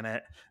Pikmin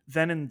planet.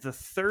 Then in the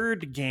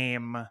third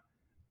game,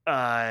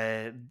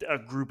 a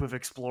group of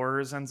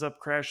explorers ends up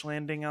crash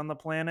landing on the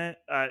planet.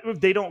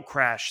 They don't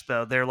crash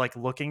though; they're like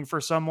looking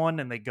for someone,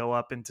 and they go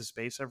up into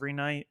space every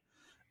night.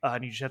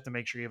 And you just have to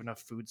make sure you have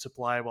enough food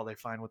supply while they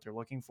find what they're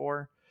looking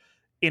for.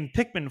 In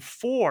Pikmin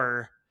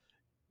 4,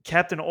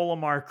 Captain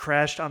Olimar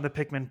crashed on the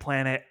Pikmin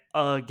planet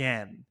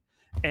again,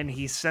 and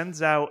he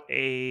sends out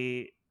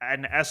a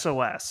an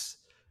SOS.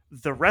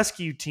 The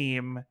rescue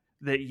team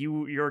that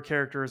your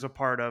character is a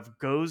part of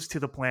goes to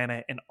the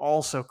planet and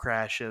also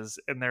crashes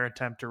in their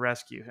attempt to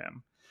rescue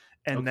him.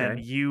 And then Okay.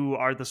 you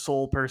are the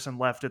sole person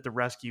left at the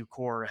rescue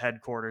corps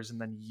headquarters, and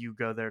then you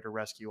go there to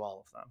rescue all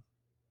of them.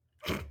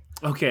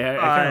 Okay.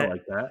 I kind Uh, of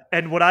like that.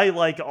 and what I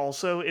like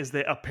also is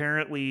that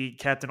apparently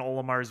Captain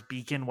Olimar's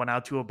beacon went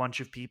out to a bunch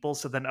of people,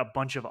 so then a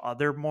bunch of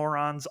other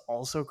morons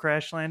also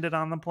crash landed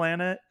on the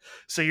planet.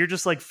 So you're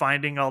just like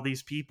finding all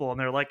these people, and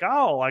they're like,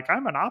 "Oh, like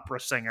I'm an opera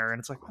singer," and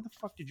it's like, "Why the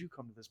fuck did you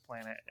come to this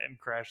planet and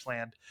crash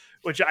land?"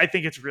 Which I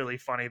think it's really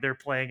funny. They're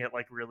playing it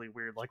like really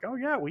weird, like, "Oh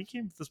yeah, we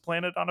came to this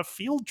planet on a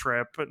field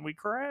trip and we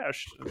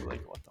crashed." It's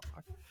like, what the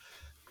fuck?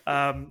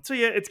 So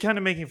yeah, it's kind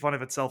of making fun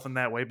of itself in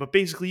that way. But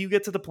basically, you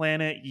get to the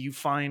planet, you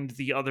find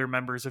the other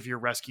members of your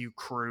rescue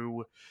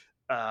crew,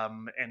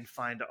 and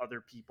find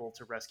other people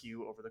to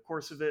rescue over the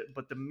course of it.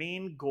 But the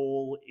main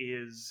goal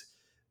is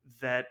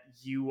that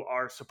you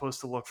are supposed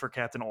to look for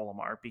Captain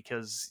Olimar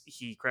because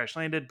he crash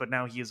landed, but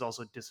now he has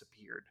also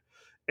disappeared.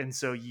 And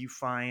so you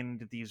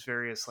find these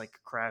various like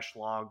crash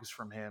logs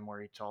from him where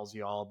he tells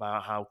you all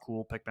about how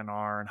cool Pikmin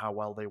are and how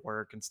well they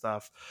work and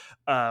stuff.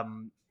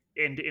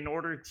 And in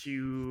order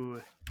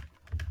to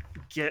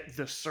get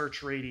the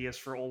search radius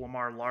for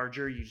Olimar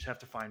larger, you just have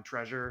to find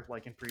treasure.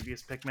 Like in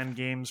previous Pikmin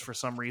games, for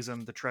some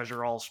reason, the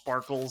treasure all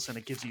sparkles and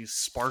it gives you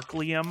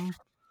sparklium.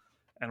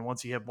 And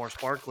once you have more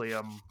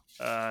sparklium,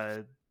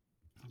 uh,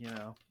 you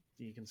know,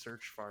 you can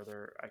search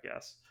farther, I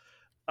guess.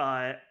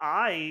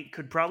 I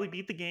could probably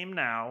beat the game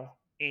now,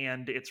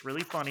 and it's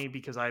really funny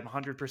because I'm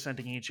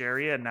 100%ing each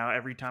area, and now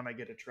every time I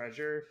get a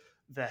treasure,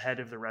 the head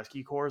of the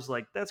rescue corps is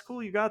like, "That's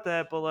cool, you got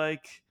that, but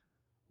like,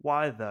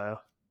 why though?"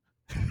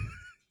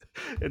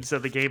 And so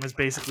the game is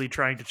basically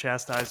trying to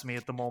chastise me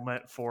at the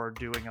moment for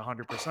doing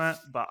 100%,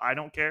 but I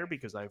don't care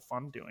because I have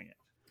fun doing it.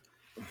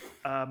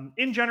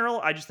 In general,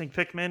 I just think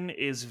Pikmin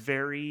is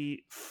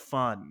very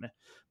fun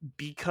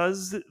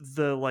because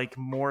the like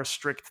more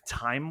strict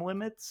time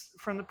limits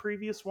from the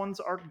previous ones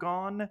are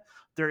gone.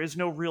 There is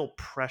no real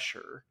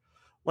pressure.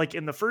 Like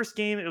in the first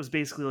game, it was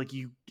basically like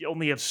you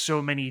only have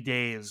so many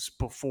days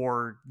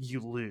before you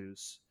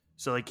lose.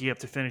 So like you have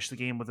to finish the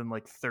game within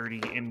like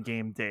 30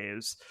 in-game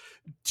days.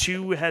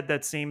 2 had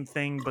that same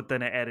thing, but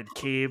then it added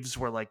caves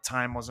where like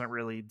time wasn't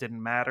really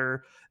didn't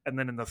matter. And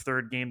then in the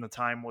third game, the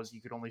time was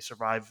you could only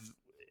survive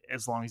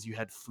as long as you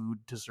had food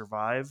to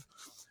survive.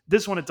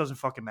 This one, it doesn't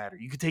fucking matter.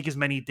 You could take as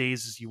many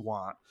days as you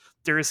want.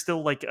 There is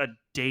still like a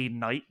day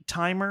night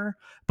timer,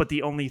 but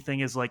the only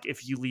thing is like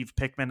if you leave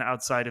Pikmin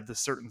outside of the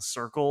certain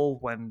circle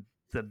when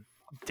the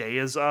day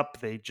is up,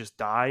 they just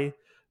die.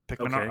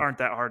 Pikmin Okay. aren't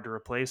that hard to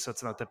replace, so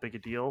it's not that big a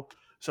deal.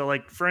 So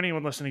like for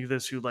anyone listening to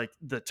this who like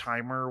the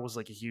timer was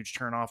like a huge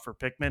turnoff for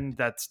Pikmin,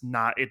 that's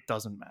not, it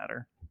doesn't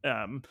matter.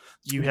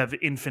 You have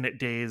infinite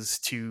days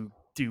to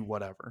do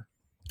whatever.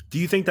 Do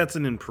you think that's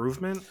an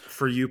improvement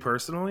for you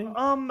personally?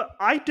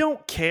 I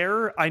don't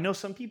care. I know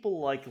some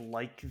people like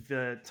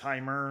the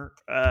timer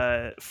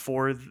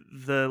for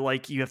the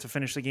like you have to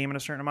finish the game in a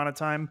certain amount of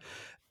time.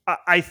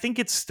 I think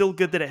it's still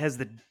good that it has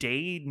the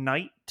day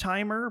night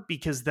timer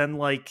because then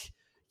like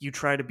you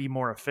try to be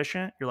more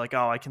efficient. You're like,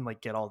 oh, I can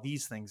like get all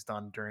these things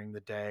done during the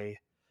day.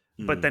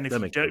 But then if That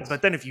you makes do, sense.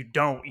 but then if you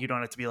don't, you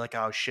don't have to be like,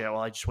 oh shit, well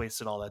I just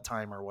wasted all that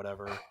time or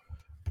whatever.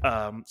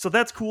 So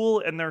that's cool,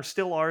 and there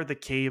still are the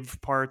cave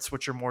parts,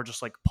 which are more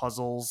just like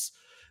puzzles,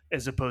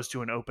 as opposed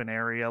to an open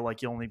area.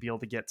 Like you only be able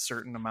to get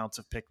certain amounts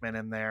of Pikmin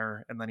in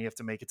there, and then you have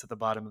to make it to the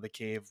bottom of the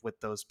cave with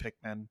those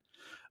Pikmin.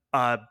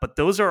 But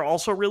those are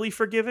also really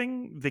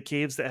forgiving. The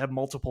caves that have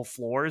multiple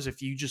floors,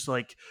 if you just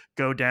like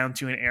go down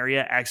to an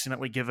area,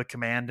 accidentally give a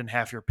command, and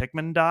half your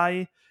Pikmin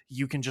die,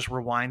 you can just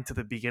rewind to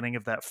the beginning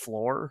of that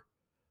floor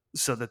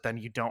so that then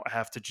you don't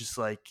have to just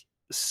like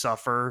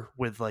suffer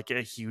with like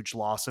a huge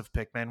loss of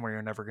Pikmin where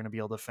you're never going to be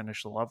able to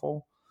finish the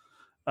level.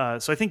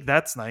 So I think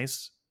that's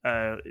nice.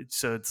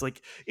 So it's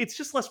like it's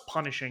just less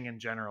punishing in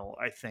general,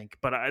 I think.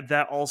 But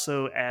that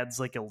also adds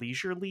like a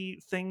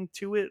leisurely thing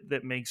to it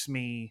that makes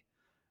me,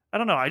 I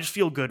don't know. I just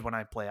feel good when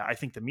I play it. I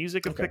think the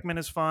music of Okay. Pikmin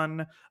is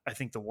fun. I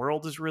think the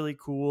world is really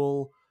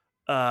cool.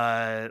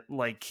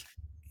 Like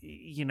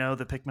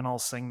the Pikmin all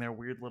sing their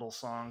weird little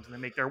songs and they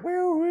make their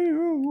woo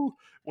woo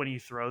when you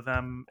throw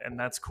them, and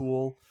that's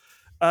cool.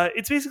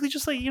 It's basically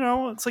just like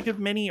it's like a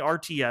mini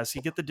RTS.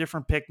 You get the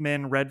different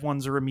Pikmin. Red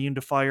ones are immune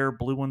to fire.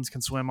 Blue ones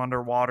can swim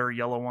underwater.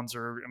 Yellow ones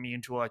are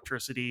immune to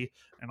electricity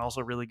and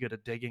also really good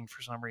at digging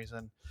for some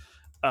reason.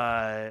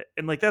 And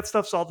like that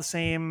stuff's all the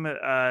same.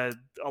 A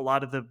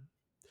lot of the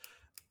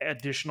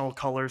additional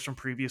colors from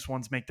previous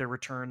ones make their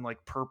return,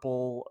 like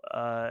purple.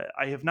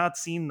 I have not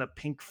seen the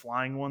pink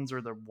flying ones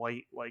or the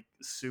white like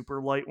super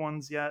light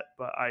ones yet,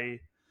 but I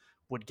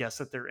would guess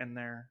that they're in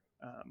there.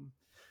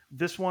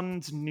 This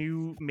one's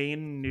new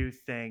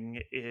thing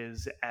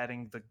is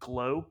adding the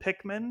glow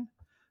Pikmin,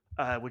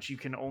 which you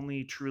can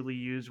only truly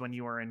use when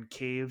you are in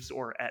caves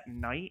or at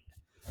night.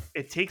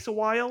 It takes a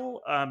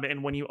while,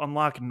 and when you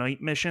unlock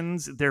night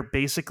missions, they're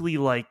basically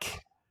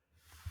like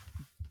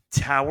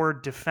tower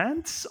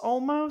defense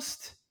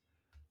almost.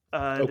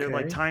 They're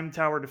like Okay. time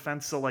tower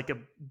defense. So like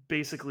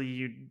basically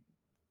you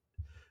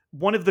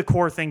one of the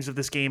core things of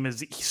this game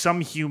is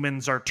some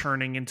humans are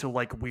turning into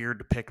like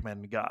weird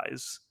Pikmin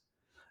guys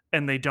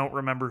and they don't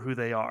remember who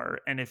they are.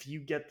 And if you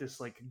get this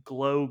like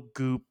glow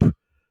goop,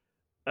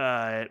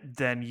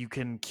 then you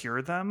can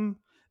cure them.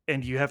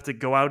 And you have to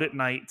go out at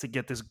night to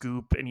get this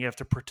goop, and you have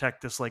to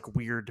protect this like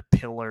weird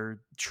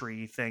pillar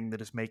tree thing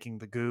that is making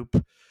the goop.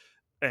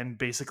 And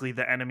basically,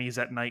 the enemies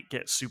at night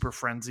get super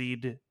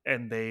frenzied,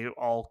 and they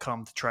all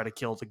come to try to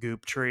kill the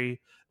goop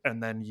tree.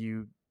 And then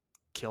you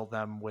kill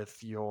them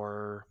with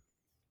your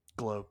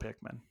glow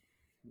Pikmin.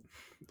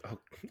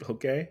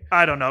 Okay.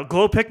 I don't know.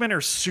 Glow Pikmin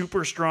are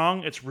super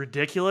strong. It's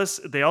ridiculous.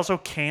 They also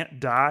can't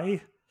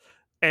die.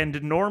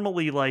 And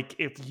normally, like,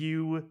 if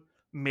you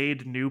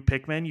made new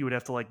Pikmin, you would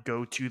have to, like,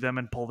 go to them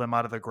and pull them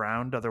out of the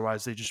ground.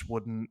 Otherwise, they just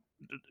wouldn't,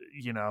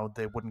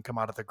 they wouldn't come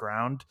out of the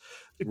ground.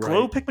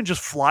 Glow Right. Pikmin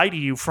just fly to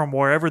you from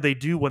wherever they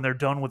do when they're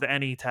done with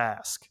any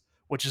task,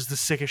 which is the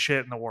sickest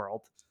shit in the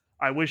world.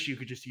 I wish you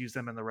could just use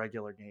them in the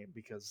regular game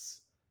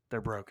because they're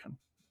broken.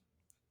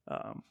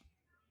 Um,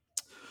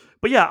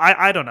 but yeah,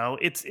 I don't know.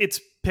 It's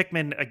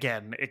Pikmin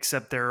again,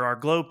 except there are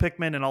glow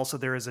Pikmin, and also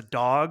there is a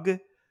dog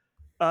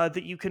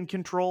that you can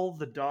control.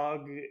 The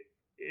dog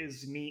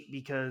is neat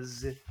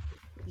because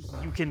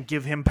you can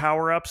give him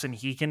power ups, and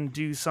he can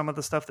do some of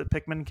the stuff that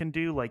Pikmin can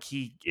do. Like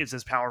he is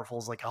as powerful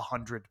as like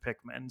 100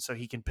 Pikmin, so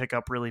he can pick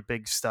up really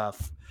big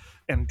stuff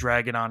and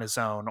drag it on his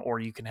own. Or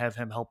you can have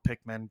him help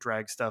Pikmin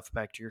drag stuff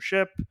back to your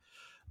ship.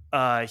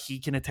 He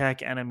can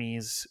attack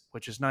enemies,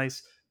 which is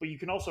nice. But you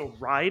can also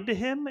ride to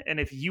him, and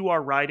if you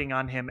are riding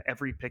on him,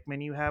 every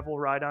Pikmin you have will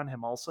ride on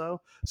him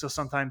also. So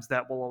sometimes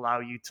that will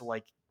allow you to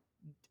like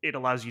it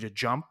allows you to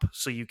jump,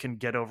 so you can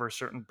get over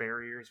certain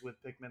barriers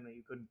with Pikmin that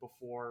you couldn't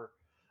before.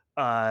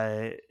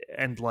 uh,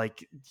 and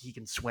like he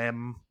can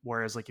swim.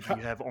 Whereas like if you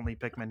have only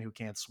Pikmin who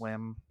can't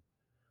swim,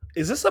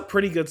 Is this a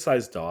pretty good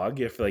sized dog?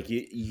 If like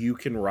you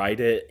can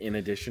ride it in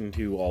addition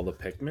to all the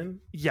Pikmin?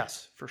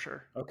 yes, for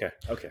sure. Okay,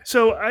 okay,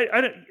 So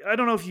I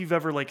don't know if you've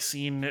ever like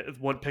seen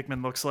what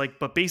Pikmin looks like,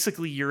 but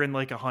basically you're in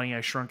like a Honey I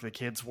Shrunk the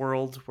Kids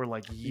world where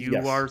like you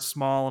yes, are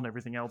small and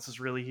everything else is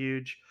really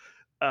huge.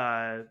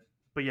 Uh,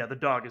 but yeah, the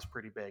dog is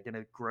pretty big and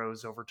it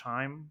grows over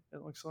time.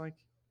 It looks like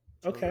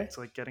so okay, it's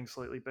like getting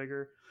slightly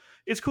bigger.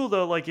 It's cool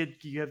though. Like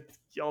you have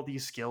all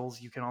these skills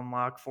you can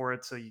unlock for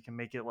it, so you can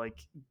make it like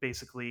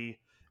basically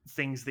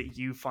things that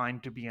you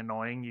find to be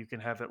annoying. You can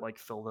have it like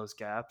fill those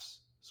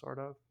gaps, sort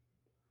of.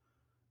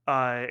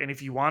 And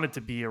if you want it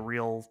to be a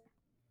real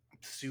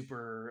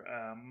super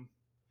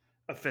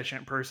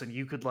efficient person,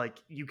 you could like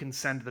you can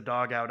send the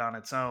dog out on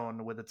its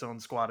own with its own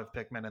squad of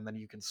Pikmin, and then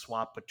you can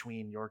swap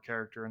between your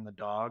character and the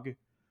dog.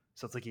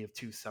 So it's like you have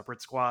two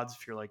separate squads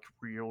if you're like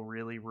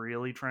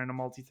really trying to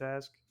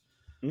multitask,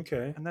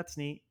 okay. and that's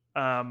neat.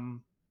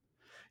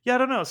 Yeah, I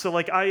don't know. So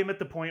like I am at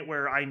the point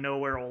where I know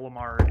where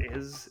Olimar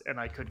is, and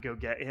I could go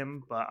get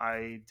him, but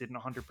I didn't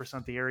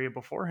 100% the area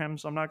before him,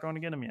 so I'm not going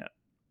to get him yet.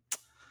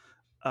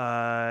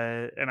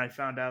 And I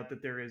found out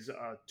that there is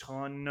a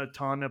ton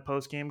of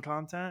post game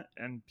content,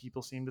 and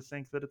people seem to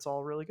think that it's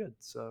all really good.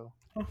 So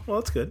Oh, well,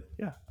 that's good.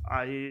 yeah,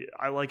 I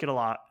like it a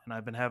lot, and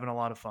I've been having a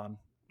lot of fun.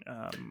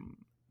 Um,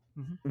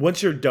 mhm.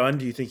 Once you're done,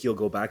 do you think you'll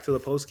go back to the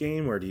post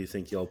game, or do you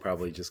think you'll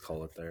probably just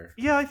call it there?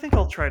 Yeah, I think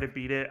I'll try to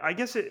beat it. I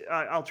guess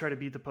I'll try to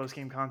beat the post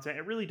game content.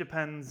 It really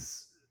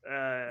depends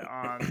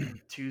on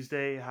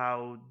Tuesday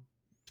how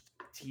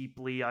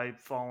deeply I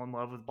fall in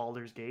love with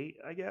Baldur's Gate,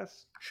 I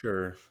guess.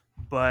 Sure.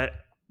 But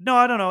no,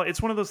 I don't know.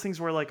 It's one of those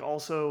things where like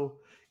also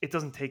it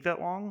doesn't take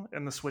that long,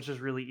 and the Switch is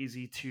really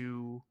easy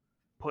to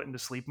put into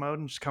sleep mode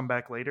and just come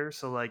back later.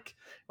 So like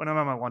when I'm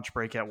on my lunch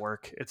break at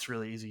work, it's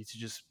really easy to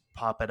just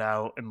pop it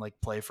out and like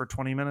play for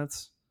 20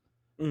 minutes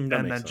That and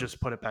makes then sense. just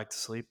put it back to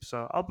sleep.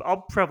 So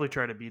I'll probably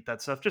try to beat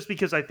that stuff just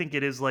because I think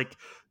it is like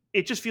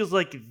it just feels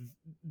like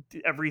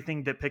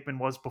everything that Pikmin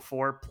was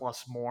before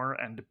plus more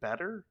and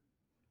better.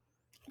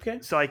 Okay.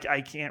 So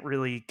I can't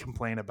really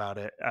complain about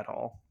it at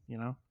all, you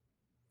know?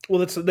 Well,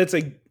 that's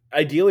a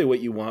ideally what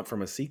you want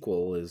from a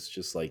sequel is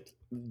just like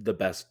the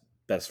best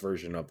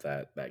version of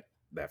that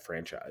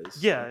franchise. So.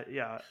 Yeah,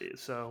 yeah.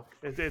 So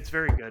it's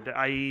very good.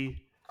 I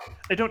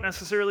don't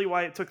necessarily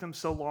why it took them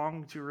so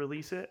long to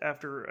release it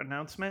after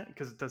announcement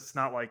because it's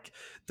not like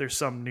there's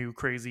some new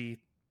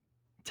crazy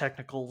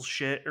technical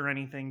shit or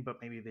anything, but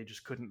maybe they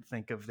just couldn't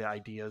think of the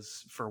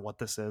ideas for what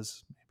this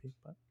is. Maybe,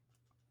 but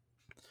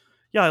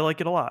yeah, I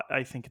like it a lot.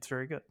 I think it's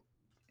very good,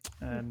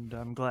 and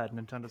I'm glad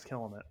Nintendo's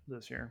killing it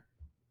this year.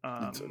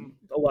 It's Um,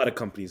 a lot of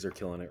companies are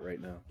killing it right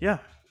now.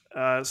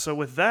 yeah. So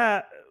with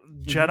that,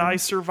 Mhm. Jedi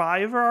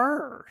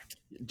Survivor.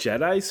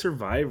 Jedi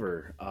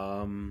Survivor.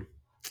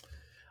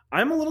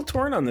 I'm a little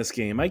torn on this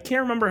game. I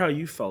can't remember how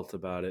you felt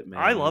about it,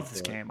 I man. love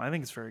this game. I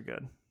think it's very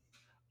good.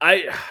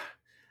 I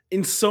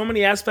in so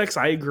many aspects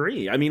I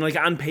agree. I mean, like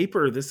on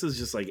paper, this is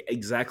just like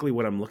exactly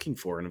what I'm looking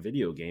for in a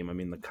video game. I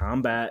mean, the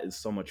combat is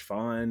so much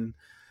fun.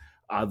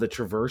 The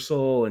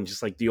traversal and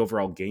just like the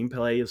overall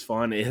gameplay is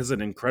fun. It has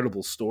an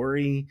incredible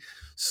story.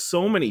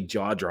 So many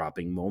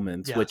jaw-dropping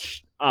moments, Yes.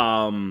 which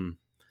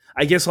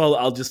I guess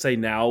I'll just say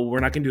now we're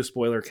not going to do a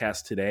spoiler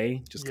cast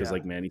today, just because Yeah.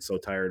 like Manny's so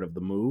tired of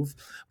the move.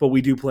 But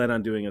we do plan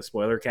on doing a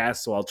spoiler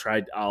cast, so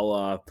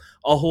I'll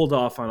hold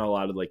off on a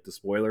lot of like the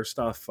spoiler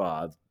stuff.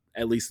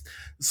 At least,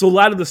 so a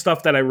lot of the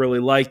stuff that I really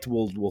liked,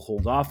 we'll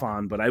hold off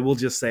on. But I will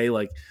just say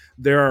like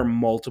there are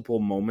multiple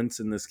moments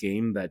in this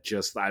game that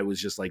just I was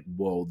just like,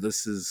 whoa,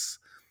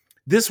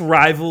 this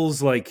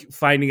rivals like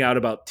finding out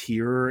about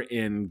Tyr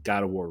in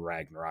God of War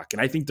Ragnarok,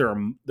 and I think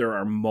there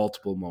are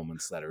multiple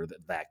moments that are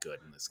that good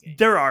in this game.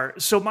 There are.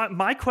 So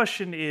my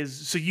question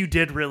is, so you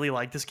did really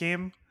like this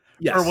game?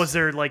 Or was Yes,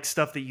 there like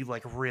stuff that you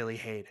like really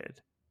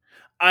hated?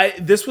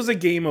 this was a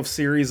game of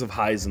series of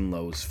highs and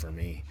lows for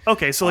me.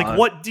 Okay, so like Uh,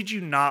 what did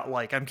you not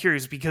like? I'm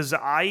curious because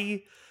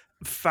I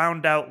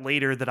found out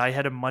later that I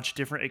had a much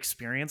different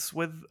experience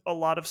with a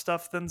lot of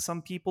stuff than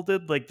some people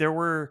did. Like there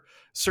were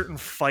certain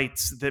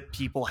fights that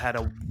people had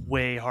a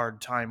way hard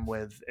time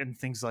with and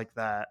things like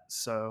that.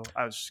 So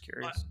I was just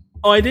curious.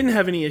 oh, I didn't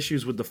have any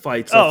issues with the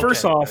fights. Oh,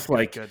 First okay. off, Good, good,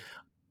 like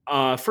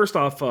good. first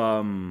off,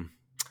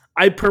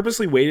 I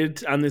purposely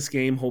waited on this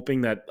game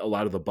hoping that a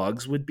lot of the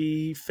bugs would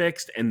be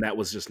fixed, and that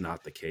was just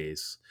not the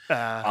case. Uh,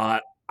 Uh,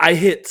 I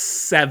hit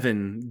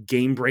 7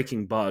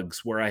 game-breaking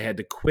bugs where I had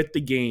to quit the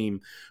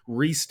game,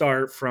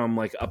 restart from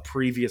like a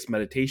previous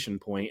meditation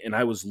point, and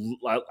I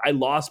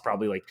lost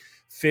probably like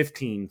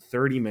 15,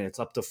 30 minutes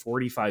up to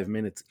 45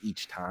 minutes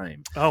each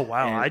time. oh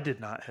wow, And I did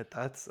not hit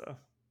that. So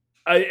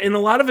and a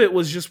lot of it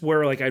was just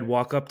where like I'd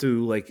walk up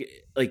to like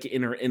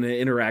in an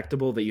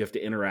interactable that you have to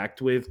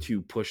interact with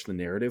to push the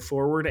narrative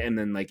forward, and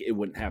then like it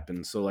wouldn't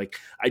happen. So like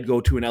I'd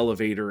go to an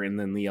elevator and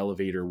then the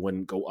elevator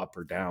wouldn't go up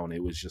or down;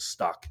 it was just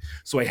stuck.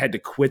 So I had to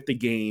quit the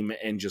game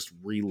and just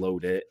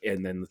reload it,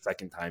 and then the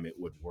second time it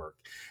would work.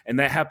 And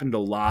that happened a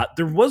lot.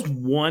 There was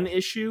one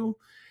issue.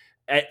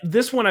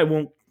 This one I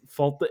won't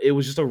fault that it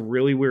was just a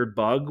really weird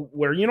bug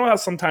where you know how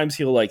sometimes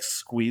he'll like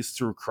squeeze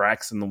through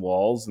cracks in the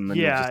walls and then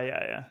you'll Yeah, just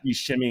yeah. be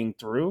shimmying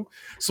through.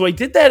 So I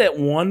did that at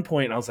one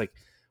point and I was like,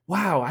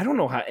 wow, I don't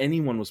know how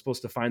anyone was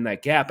supposed to find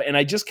that gap. And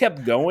I just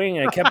kept going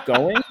and I kept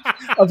going.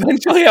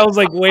 Eventually I was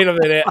like, wait a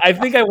minute. I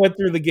think I went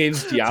through the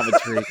game's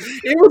geometry.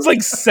 It was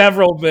like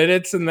several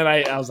minutes and then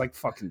I was like,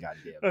 fucking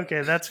goddamn.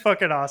 Okay, that's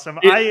fucking awesome.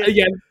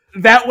 Again,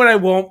 that one I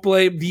won't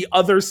blame. The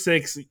other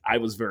 6, I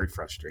was very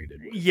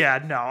frustrated with. Yeah,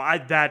 no,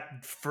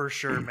 that for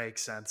sure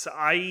makes sense.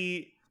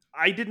 I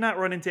did not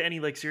run into any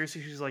like serious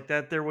issues like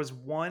that. There was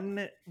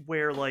one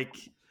where like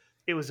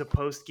it was a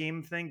post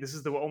game thing. This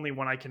is the only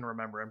one I can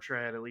remember. I'm sure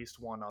I had at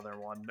least one other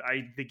one.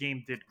 The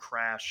game did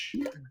crash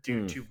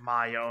due to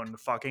my own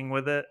fucking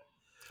with it.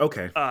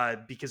 Okay.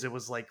 Because it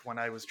was like when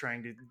I was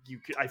trying to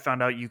I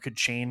found out you could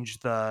change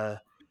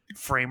the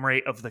frame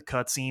rate of the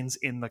cutscenes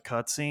in the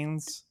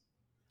cutscenes.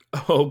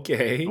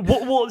 Okay.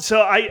 Well,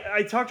 so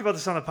I talked about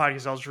this on the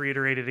podcast. I'll just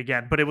reiterate it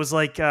again. But it was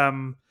like,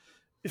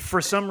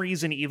 for some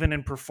reason, even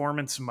in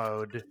performance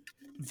mode,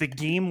 the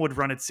game would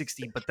run at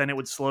 60, but then it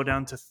would slow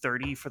down to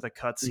 30 for the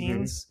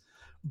cutscenes.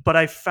 Mm-hmm. But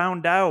I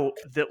found out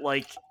that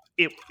like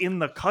it in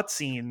the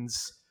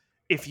cutscenes,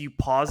 if you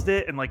paused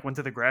it and like went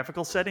to the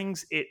graphical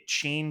settings, it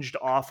changed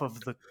off of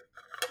the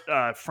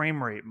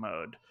frame rate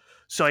mode.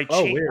 So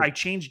I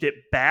changed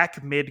it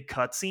back mid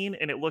cutscene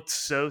and it looked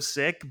so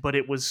sick, but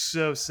it was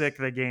so sick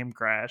the game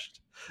crashed.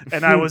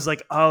 And I was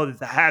like, oh,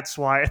 that's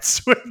why it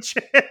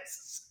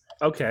switches.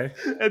 Okay.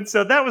 And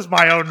so that was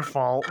my own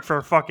fault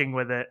for fucking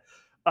with it.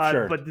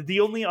 Sure. But the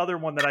only other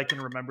one that I can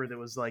remember that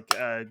was like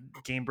a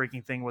game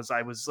breaking thing was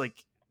I was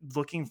like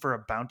looking for a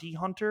bounty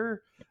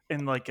hunter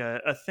in like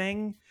a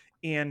thing.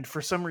 And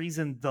for some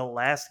reason, the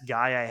last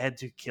guy I had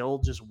to kill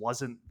just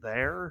wasn't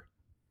there.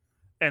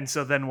 And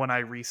so then when I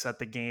reset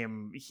the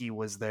game, he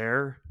was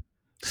there.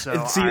 So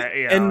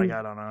I don't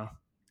know.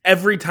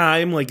 Every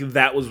time, like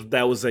that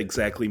was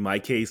exactly my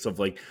case of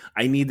like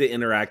I need to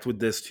interact with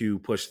this to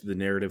push the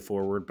narrative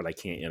forward, but I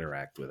can't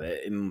interact with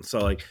it. And so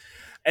like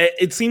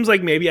it seems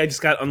like maybe I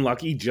just got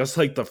unlucky, just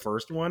like the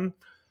first one.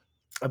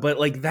 But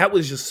like that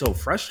was just so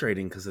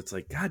frustrating because it's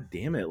like, God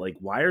damn it! Like,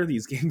 why are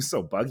these games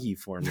so buggy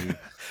for me?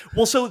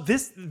 Well, so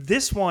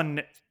this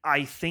one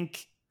I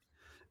think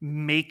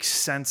makes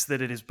sense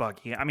that it is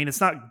buggy. I mean, it's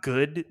not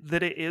good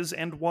that it is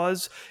and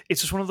was.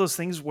 It's just one of those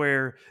things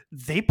where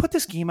they put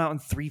this game out in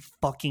 3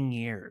 fucking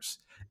years.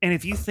 And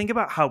if you think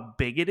about how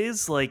big it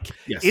is, like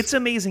It's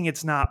amazing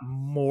it's not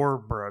more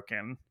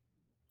broken.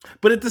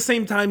 But at the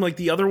same time, like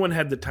the other one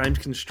had the time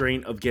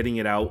constraint of getting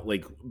it out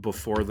like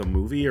before the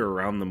movie or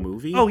around the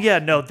movie. Oh yeah,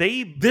 no,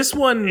 this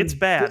one it's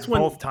bad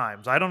both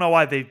times. I don't know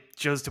why they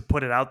chose to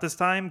put it out this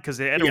time because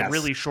it had a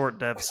really short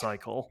dev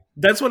cycle.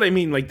 That's what I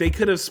mean. Like they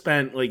could have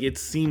spent like it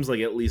seems like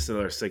at least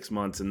another 6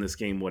 months, and this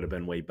game would have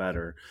been way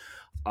better.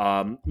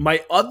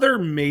 My other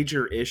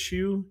major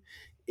issue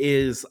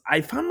is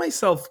I found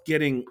myself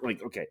getting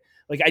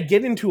like I'd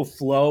get into a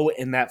flow,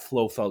 and that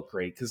flow felt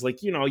great because like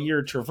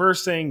you're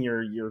traversing,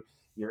 you're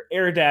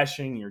air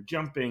dashing, you're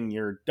jumping,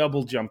 you're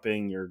double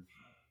jumping, you're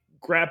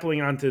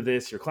grappling onto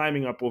this, you're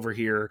climbing up over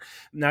here.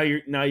 Now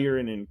you're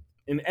in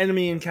an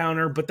enemy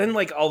encounter, but then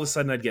like all of a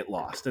sudden I'd get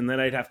lost, and then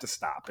I'd have to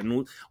stop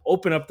and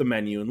open up the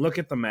menu and look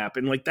at the map,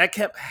 and like that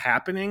kept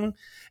happening,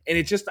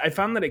 and I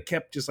found that it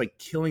kept just like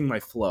killing my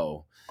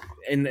flow,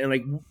 and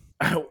like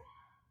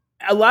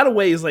a lot of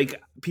ways like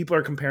people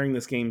are comparing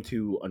this game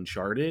to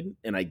Uncharted,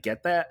 and I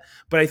get that,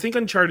 but I think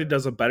Uncharted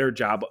does a better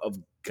job of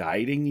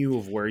guiding you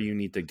of where you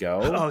need to go.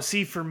 Oh,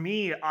 see, for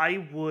me,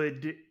 I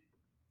would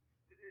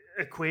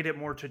equate it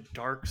more to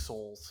Dark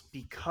Souls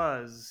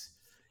because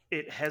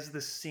it has the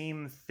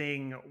same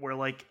thing where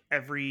like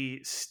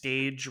every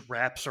stage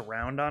wraps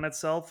around on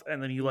itself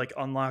and then you like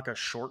unlock a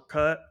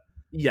shortcut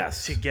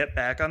to get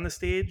back on the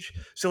stage.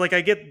 So like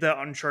I get the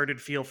Uncharted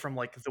feel from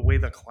like the way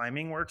the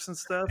climbing works and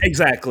stuff.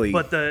 Exactly.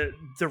 But the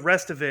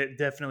rest of it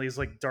definitely is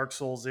like Dark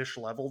Souls-ish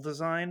level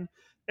design.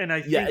 And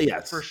I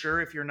think for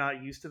sure if you're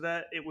not used to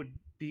that, it would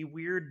be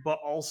weird, but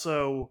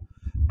also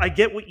I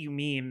get what you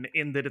mean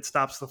in that it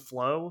stops the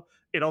flow.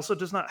 It also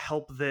does not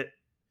help that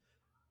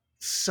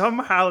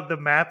somehow the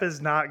map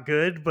is not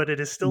good, but it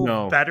is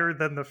still better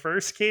than the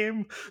first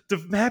game. The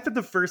map in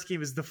the first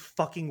game is the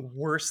fucking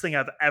worst thing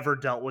I've ever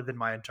dealt with in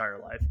my entire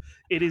life.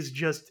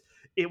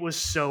 It was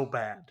so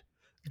bad.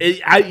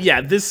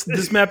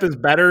 This map is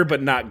better,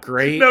 but not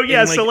great. No,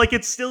 yeah, so like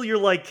it's still you're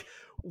like,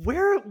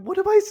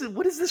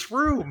 what is this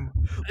room?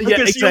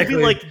 Because exactly. You'll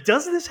be like,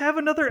 does this have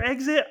another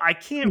exit? I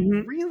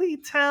can't really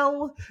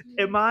tell.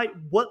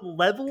 What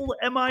level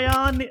am I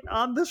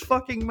on this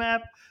fucking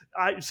map?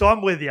 So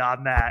I'm with you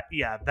on that.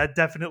 Yeah, that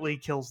definitely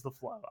kills the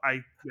flow.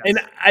 And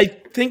I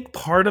think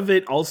part of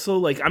it also,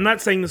 like, I'm not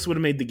saying this would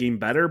have made the game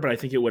better, but I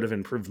think it would have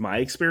improved my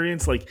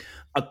experience. Like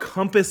a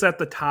compass at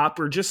the top,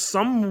 or just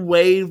some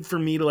way for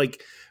me to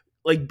like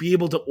be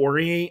able to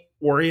orient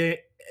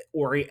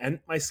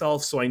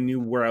myself so I knew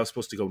where I was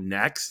supposed to go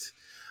next.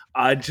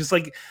 Just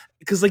like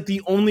because like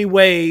the only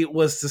way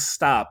was to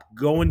stop,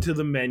 go into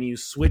the menu,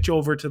 switch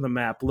over to the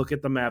map, look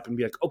at the map, and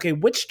be like, okay,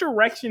 which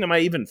direction am I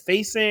even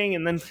facing?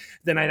 And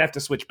then I'd have to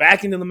switch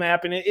back into the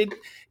map, and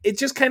it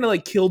just kind of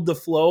like killed the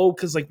flow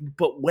because like,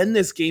 but when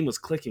this game was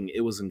clicking,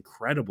 it was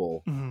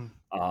incredible.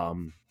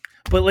 Um,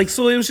 but like,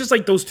 so it was just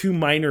like those two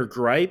minor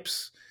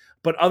gripes.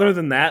 But other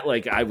than that,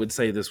 like I would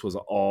say this was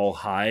all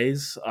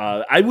highs.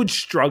 I would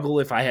struggle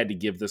if I had to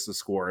give this a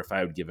score, if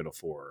I would give it a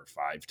 4 or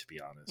 5, to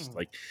be honest.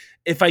 Like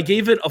if I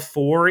gave it a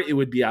 4, it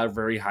would be a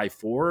very high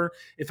 4.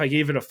 If I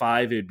gave it a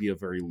 5, it would be a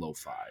very low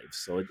 5.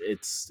 So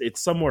it's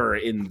somewhere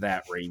in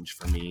that range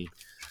for me.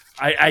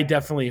 I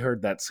definitely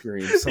heard that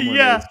scream. Someone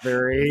is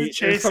very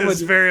Chase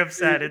is very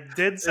upset. It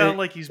did sound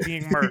like he's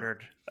being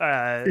murdered.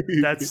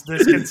 That's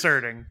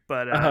disconcerting,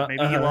 but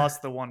maybe he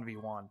lost the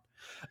 1v1.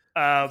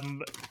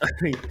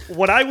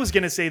 What I was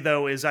going to say,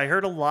 though, is I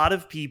heard a lot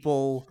of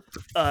people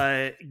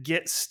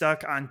get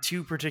stuck on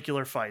two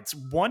particular fights.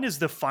 One is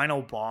the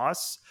final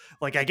boss.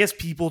 Like, I guess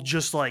people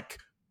just, like,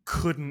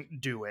 couldn't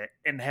do it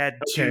and had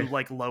to,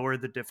 like, lower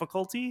the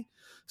difficulty.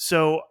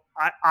 So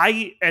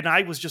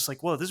I was just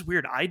like, whoa, this is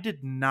weird. I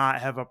did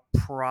not have a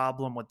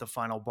problem with the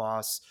final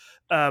boss.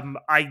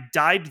 I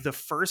died the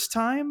first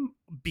time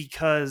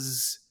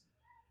because...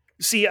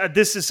 See,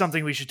 this is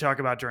something we should talk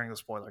about during the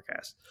spoiler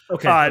cast.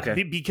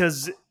 Okay.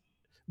 Because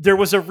there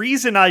was a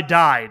reason I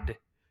died.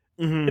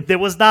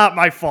 That was not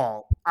my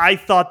fault. I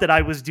thought that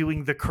I was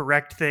doing the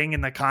correct thing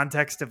in the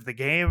context of the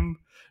game.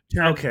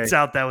 Turns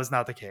out that was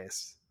not the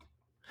case.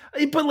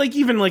 But like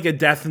even like a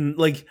death, and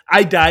like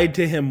I died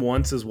to him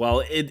once as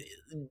well.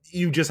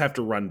 You just have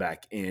to run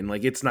back in.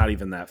 Like it's not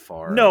even that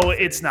far. No,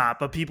 it's not.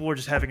 But people were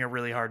just having a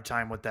really hard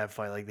time with that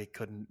fight. Like they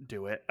couldn't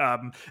do it.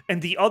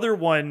 And the other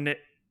one,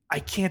 I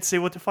can't say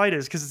what the fight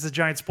is because it's a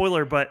giant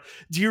spoiler, but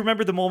do you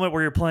remember the moment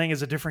where you're playing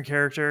as a different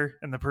character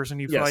and the person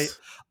you fight?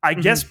 I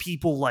guess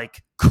people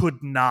like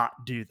could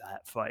not do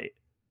that fight.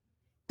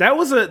 That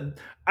was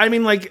I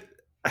mean, like,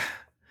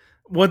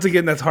 once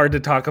again, that's hard to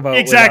talk about.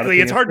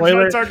 Exactly. It's hard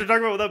to talk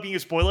about without being a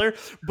spoiler.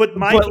 But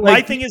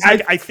my thing is,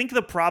 like, I think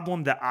the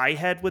problem that I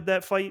had with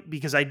that fight,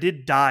 because I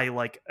did die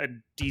like a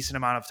decent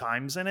amount of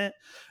times in it,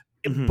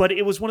 but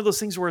it was one of those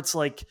things where it's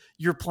like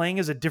you're playing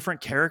as a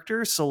different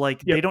character, so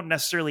like they don't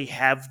necessarily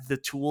have the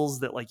tools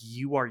that like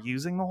you are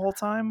using the whole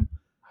time.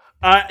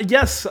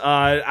 Yes.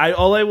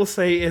 All I will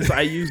say is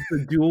I used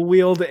the dual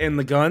wield and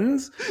the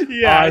guns.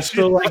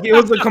 So like it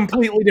was a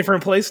completely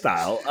different play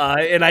style,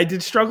 and I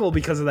did struggle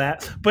because of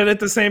that. But at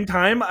the same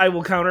time, I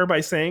will counter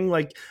by saying,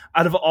 like,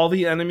 out of all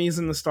the enemies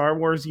in the Star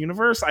Wars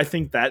universe, I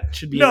think that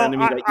should be an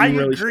enemy that you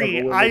really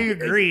struggle with. I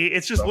agree.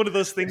 It's just one of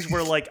those things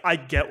where, like, I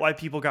get why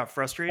people got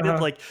frustrated.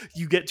 Like,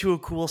 you get to a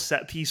cool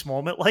set piece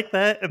moment like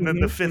that, and then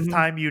the fifth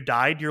time you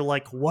died, you're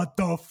like, "What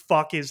the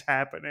fuck is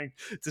happening?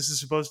 This is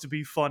supposed to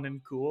be fun and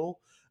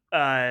cool."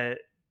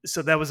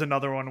 So that was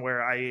another one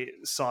where I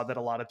saw that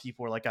a lot of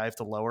people were like, I have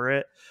to lower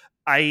it.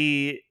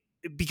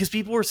 Because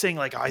people were saying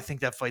like, I think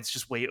that fight's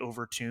just way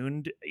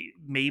overtuned.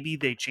 Maybe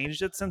they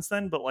changed it since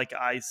then, but like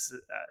I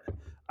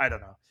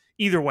don't know.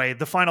 Either way,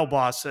 the final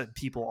boss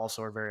people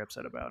also are very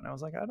upset about. And I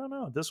was like, I don't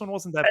know. This one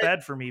wasn't that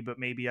bad for me, but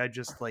maybe I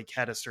just like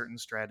had a certain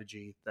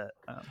strategy that...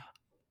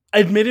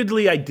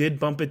 Admittedly, I did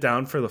bump it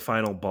down for the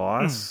final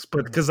boss,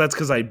 but because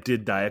I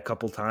did die a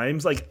couple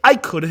times. Like I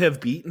could have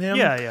beaten him,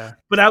 yeah.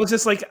 But I was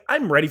just like,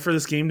 I'm ready for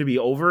this game to be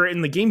over,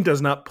 and the game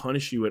does not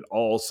punish you at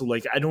all. So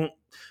like, I don't.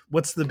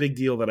 What's the big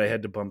deal that I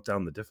had to bump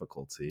down the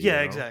difficulty? Yeah, you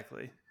know?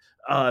 Exactly.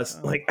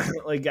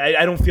 Like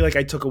I don't feel like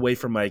I took away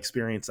from my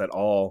experience at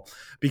all,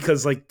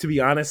 because like, to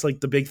be honest, like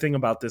the big thing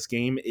about this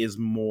game is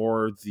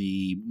more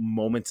the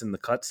moments in the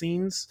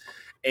cutscenes,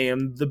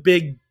 and the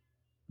big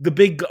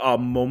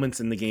moments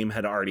in the game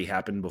had already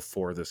happened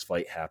before this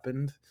fight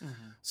happened.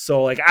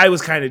 So like I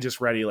was kind of just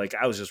ready. Like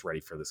I was just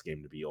ready for this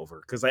game to be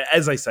over, because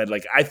as I said,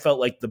 like I felt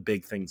like the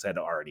big things had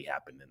already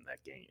happened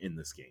in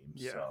this game.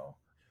 Yeah.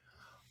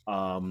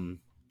 So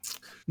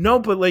no,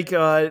 but like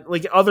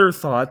other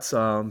thoughts.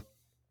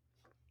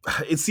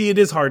 It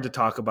is hard to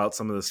talk about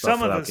some of the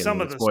stuff without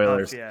getting into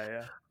spoilers.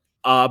 Yeah.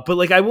 But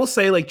like I will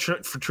say, like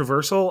for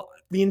traversal,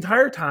 the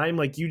entire time,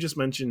 like you just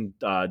mentioned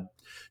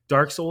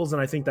Dark Souls, and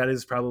I think that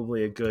is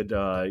probably a good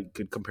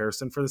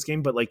comparison for this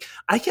game. But like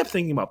I kept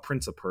thinking about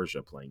Prince of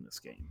Persia playing this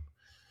game.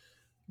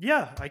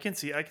 Yeah, I can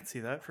see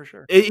that for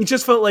sure. It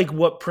just felt like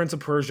what Prince of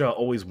Persia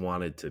always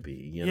wanted to be,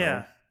 you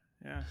know?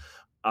 Yeah.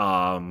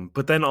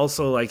 But then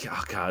also like,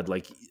 oh God,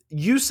 like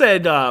you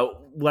said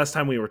last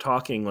time we were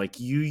talking, like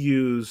you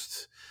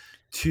used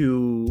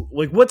to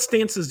like, what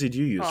stances did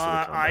you use for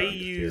the combat? I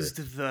used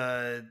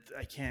I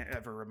can't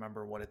ever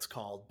remember what it's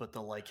called, but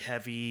the like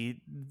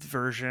heavy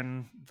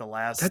version, the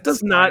last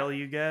style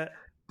you get.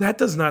 That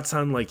does not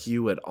sound like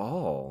you at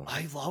all.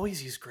 I've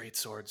always used great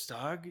swords,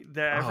 dog.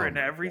 In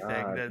everything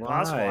that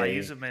possible. I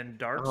use them in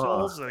Dark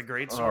Souls. The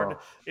great sword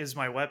is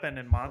my weapon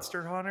in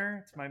Monster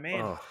Hunter. It's my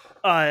main.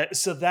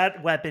 So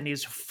that weapon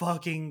is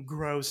fucking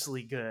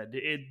grossly good.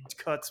 It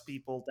cuts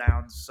people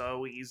down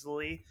so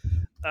easily.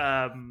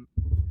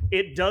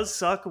 It does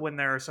suck when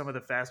there are some of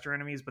the faster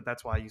enemies, but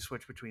that's why you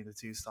switch between the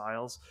two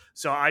styles.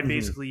 So I Mhm.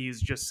 basically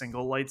use just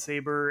single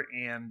lightsaber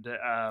and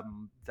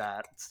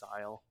that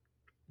style,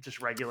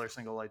 just regular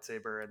single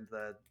lightsaber and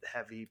the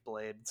heavy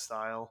blade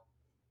style.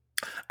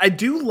 I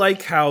do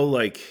like how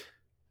like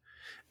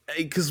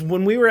because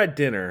when we were at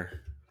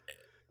dinner,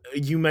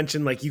 you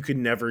mentioned like you could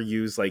never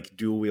use like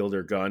dual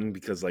wielder gun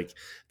because like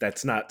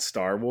that's not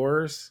Star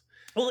Wars.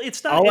 Well,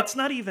 it's not. All It's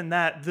not even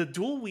that. The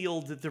dual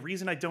wield. The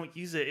reason I don't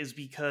use it is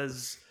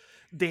because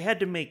they had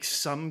to make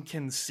some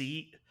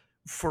conceit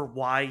for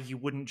why you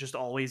wouldn't just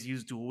always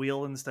use dual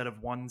wield instead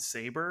of one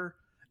saber,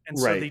 and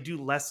so right. they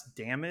do less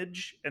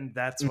damage, and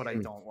that's what I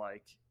Mhm. don't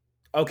like.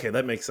 Okay,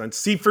 that makes sense.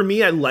 See, for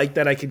me, I like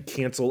that I could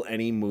cancel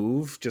any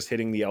move just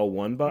hitting the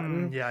L1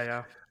 button. Yeah,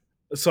 yeah,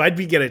 So I'd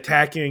get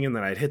attacking, and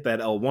then I'd hit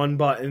that L1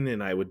 button,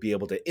 and I would be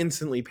able to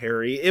instantly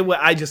parry.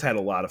 I just had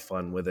a lot of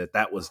fun with it.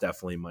 That was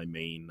definitely my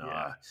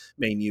yeah,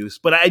 main use.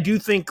 But I do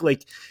think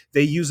like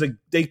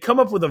they come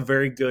up with a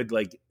very good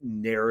like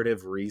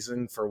narrative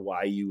reason for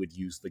why you would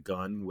use the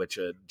gun, which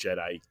a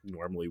Jedi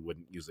normally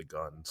wouldn't use a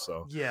gun.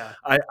 So yeah,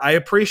 I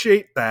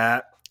appreciate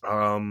that.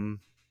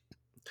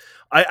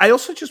 I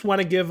also just want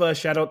to give a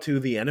shout out to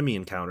the enemy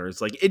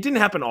encounters. Like it didn't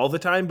happen all the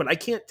time, but I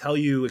can't tell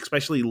you,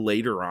 especially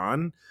later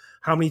on,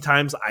 how many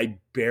times I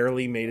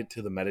barely made it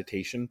to the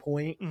meditation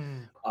point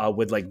mm,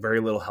 with like very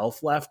little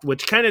health left,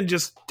 which kind of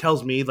just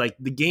tells me like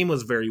the game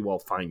was very well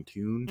fine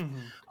tuned.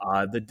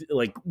 mm, The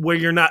like where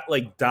you're not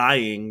like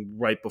dying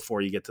right before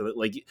you get to the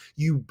like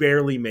you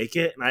barely make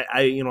it, and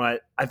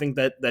I think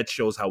that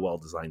shows how well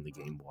designed the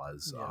game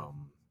was. yeah.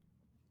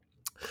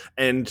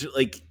 And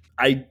like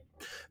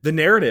the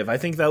narrative, I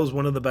think that was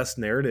one of the best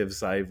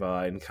narratives I've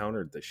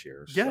encountered this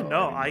year. Yeah, So I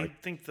no, mean, I like,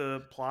 think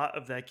the plot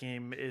of that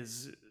game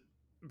is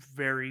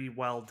very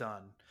well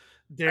done.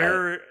 I,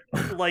 They're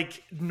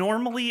like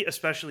normally,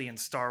 especially in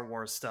Star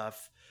Wars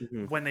stuff,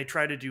 mhm. when they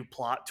try to do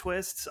plot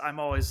twists, I'm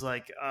always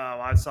like, oh,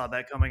 I saw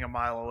that coming a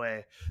mile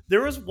away.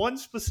 There was one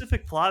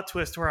specific plot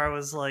twist where I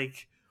was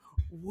like,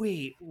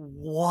 wait,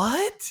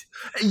 what?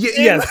 And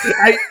Yes,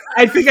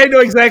 I think I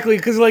know exactly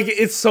because like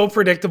it's so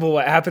predictable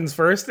what happens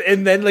first,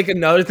 and then like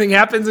another thing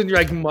happens, and you're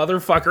like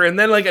motherfucker, and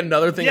then like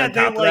another thing yeah, on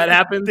top of that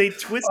happens. they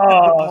twisted the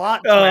Oh,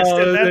 plot twist,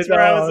 and oh, that's where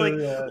I was like,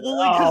 no,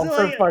 well, because oh,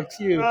 for like fuck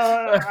you.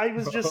 I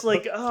was just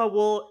like, oh,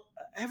 well,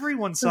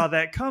 everyone saw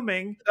that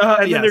coming,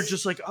 and then they're Yes,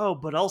 just like, oh,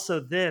 but also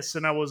this,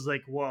 and I was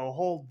like, whoa,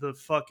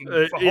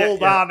 yeah,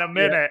 hold yeah, on a yeah.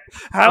 minute, Uh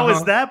how is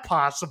huh. that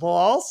possible?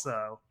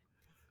 Also,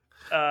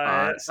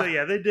 Uh, so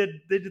yeah, they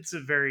did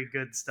some very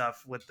good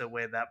stuff with the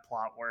way that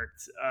plot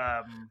worked.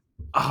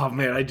 oh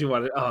man, I do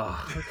want to.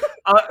 Oh.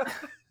 Uh,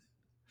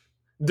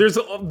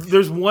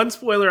 there's one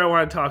spoiler I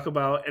want to talk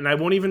about, and I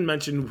won't even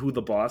mention who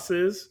the boss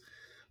is.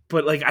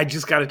 But like, I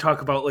just got to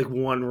talk about like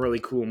one really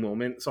cool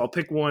moment. So I'll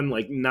pick one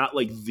like not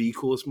like the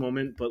coolest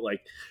moment, but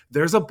like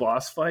there's a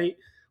boss fight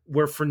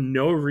where for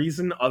no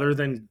reason other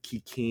than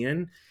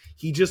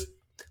he just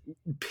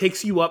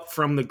picks you up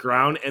from the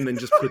ground and then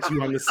just puts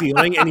you on the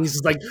ceiling, and he's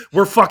just like,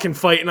 "We're fucking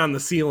fighting on the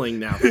ceiling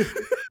now."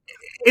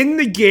 In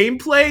the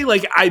gameplay,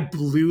 like I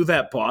blew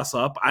that boss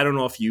up. I don't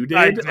know if you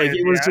I did. Like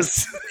did,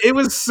 just yes. it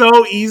was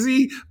so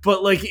easy,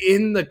 but like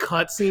in the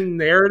cutscene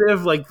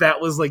narrative, like that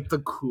was like the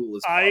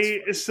coolest boss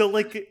I fight. so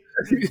like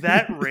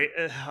that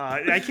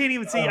I can't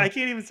even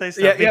say Yeah,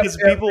 stuff yep, because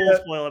yep, people will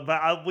yep. spoil it,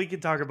 but we can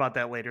talk about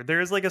that later. There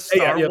is like a Yeah,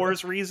 Star yep.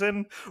 Wars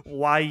reason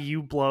why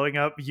you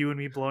and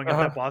me blowing up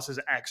Uh-huh. that boss is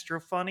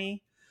extra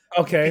funny,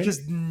 Okay.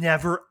 because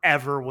never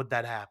ever would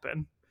that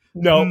happen.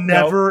 No, no.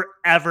 Never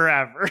ever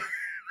ever.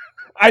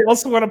 I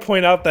also want to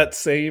point out that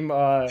same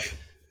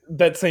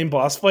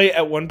boss fight.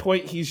 At one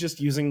point, he's just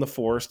using the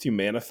Force to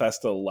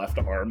manifest a left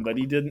arm that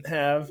he didn't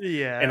have, and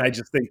Yeah. I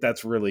just think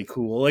that's really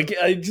cool. Like,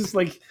 I just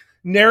like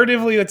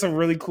narratively, that's a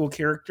really cool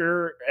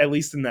character, at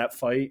least in that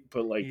fight.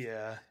 But like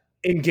Yeah.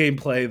 in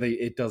gameplay,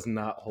 it does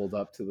not hold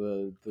up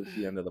to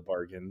the end of the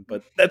bargain.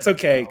 But that's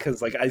okay No.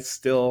 because like I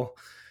still.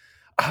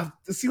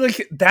 See,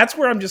 like that's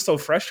where I'm just so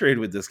frustrated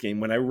with this game.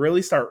 When I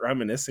really start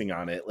reminiscing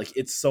on it, like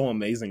it's so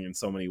amazing in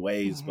so many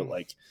ways, but Mhm.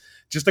 like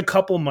just a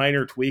couple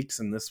minor tweaks,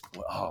 and this,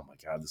 oh my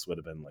god, this would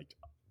have been like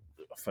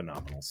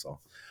phenomenal.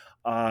 So,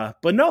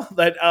 but no,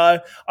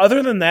 that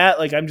other than that,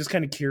 like I'm just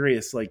kind of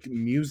curious. Like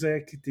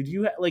music, did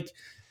you like?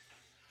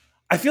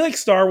 I feel like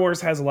Star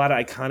Wars has a lot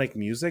of iconic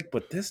music,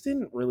 but this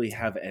didn't really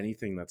have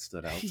anything that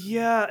stood out to me.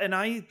 Yeah, and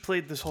I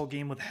played this whole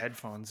game with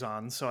headphones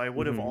on, so I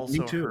would have Me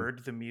also too.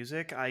 heard the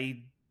music.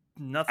 I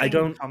Nothing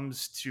don't.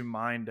 comes to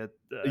mind at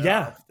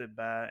Yeah, off the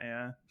bat.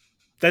 Yeah,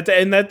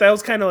 that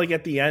was kind of like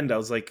at the end. I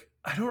was like,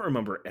 I don't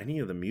remember any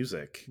of the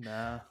music.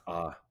 nah.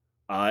 Uh,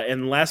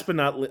 and last but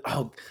not least,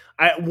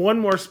 one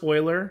more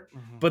spoiler,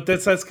 Mhm. but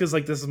that's because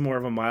like this is more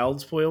of a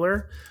mild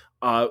spoiler.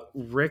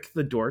 Rick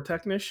the door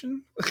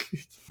technician,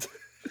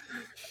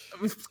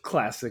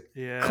 classic,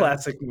 Yeah,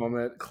 classic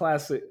moment,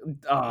 classic.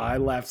 I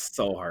laughed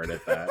so hard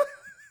at that.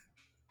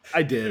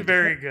 I did.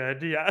 very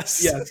good.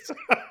 Yes. Yes.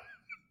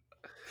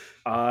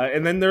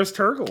 And then there's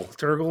Turgle.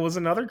 Turgle was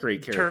another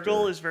great Turgle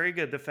character. is very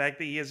good. The fact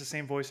that he has the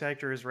same voice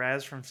actor as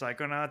Raz from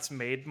Psychonauts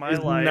made my Is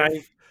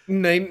life.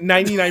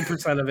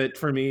 99% of it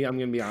for me, I'm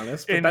going to be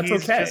honest, but And that's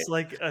he's okay. just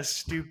like a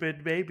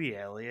stupid baby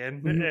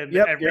alien, Mhm. and Yep,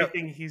 yep.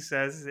 everything he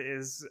says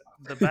is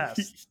the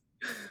best.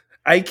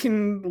 I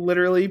can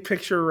literally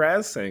picture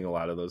Raz saying a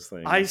lot of those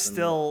things.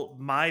 And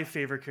My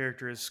favorite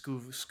character is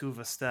Scuva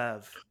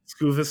Stev.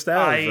 Scuva Stev,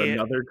 I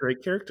another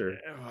great character.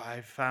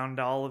 I found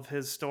all of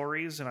his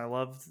stories and I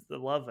love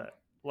it.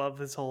 Love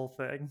his whole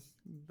thing.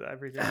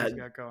 Everything Uh, he's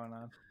got going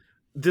on.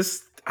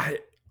 this, I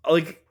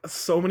like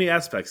so many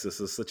aspects. This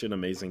is such an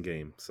amazing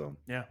game. So,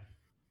 Yeah.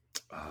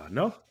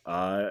 no,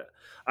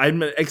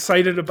 I'm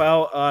excited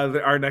about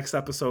our next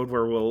episode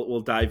where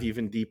we'll dive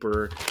even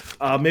deeper.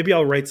 Maybe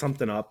I'll write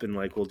something up and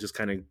like we'll just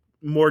kind of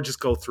more just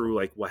go through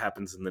like what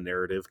happens in the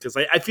narrative because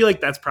I feel like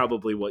that's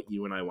probably what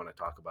you and I want to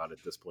talk about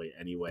at this point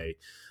anyway.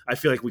 I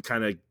feel like we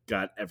kind of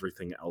got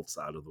everything else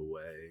out of the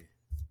way.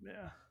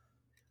 Yeah.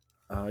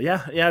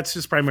 Yeah, it's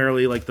just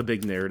primarily like the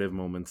big narrative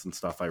moments and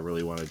stuff I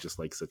really want to just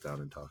like sit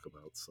down and talk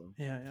about. So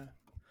Yeah.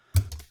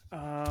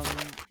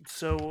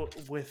 So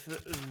with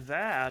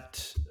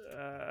that,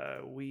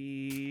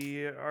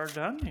 we are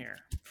done here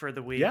for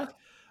the week. yeah,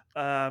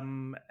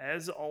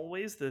 As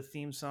always, the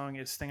theme song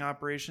is Sting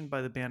Operation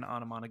by the band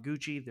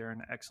Anamanaguchi. They're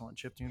an excellent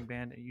chiptune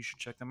band, and you should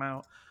check them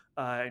out.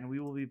 And we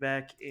will be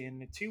back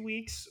in 2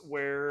 weeks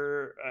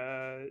where,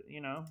 we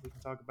can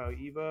talk about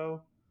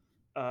Evo.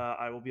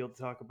 I will be able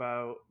to talk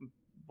about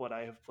what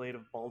I have played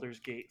of Baldur's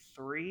Gate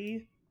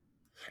 3.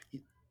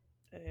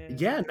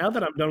 yeah. Now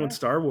that I'm done Yeah. with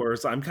Star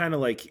Wars, I'm kind of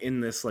like in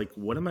this like,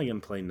 what am I gonna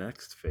play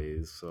next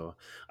phase? So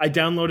I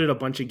downloaded a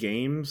bunch of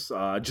games,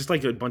 just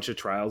like a bunch of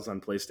trials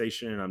on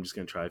PlayStation, and I'm just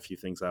gonna try a few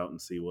things out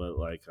and see what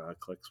like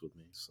clicks with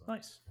me. So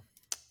Nice.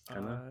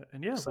 kind of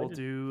And yeah, we'll excited.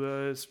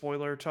 do a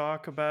spoiler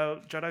talk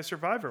about Jedi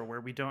Survivor where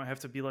we don't have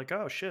to be like,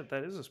 oh shit,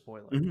 that is a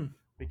spoiler. Mm-hmm.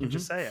 We can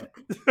just say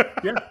it.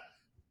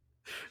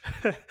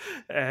 Yeah.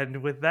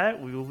 And with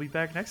that, we will be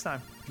back next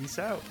time. Peace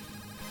out.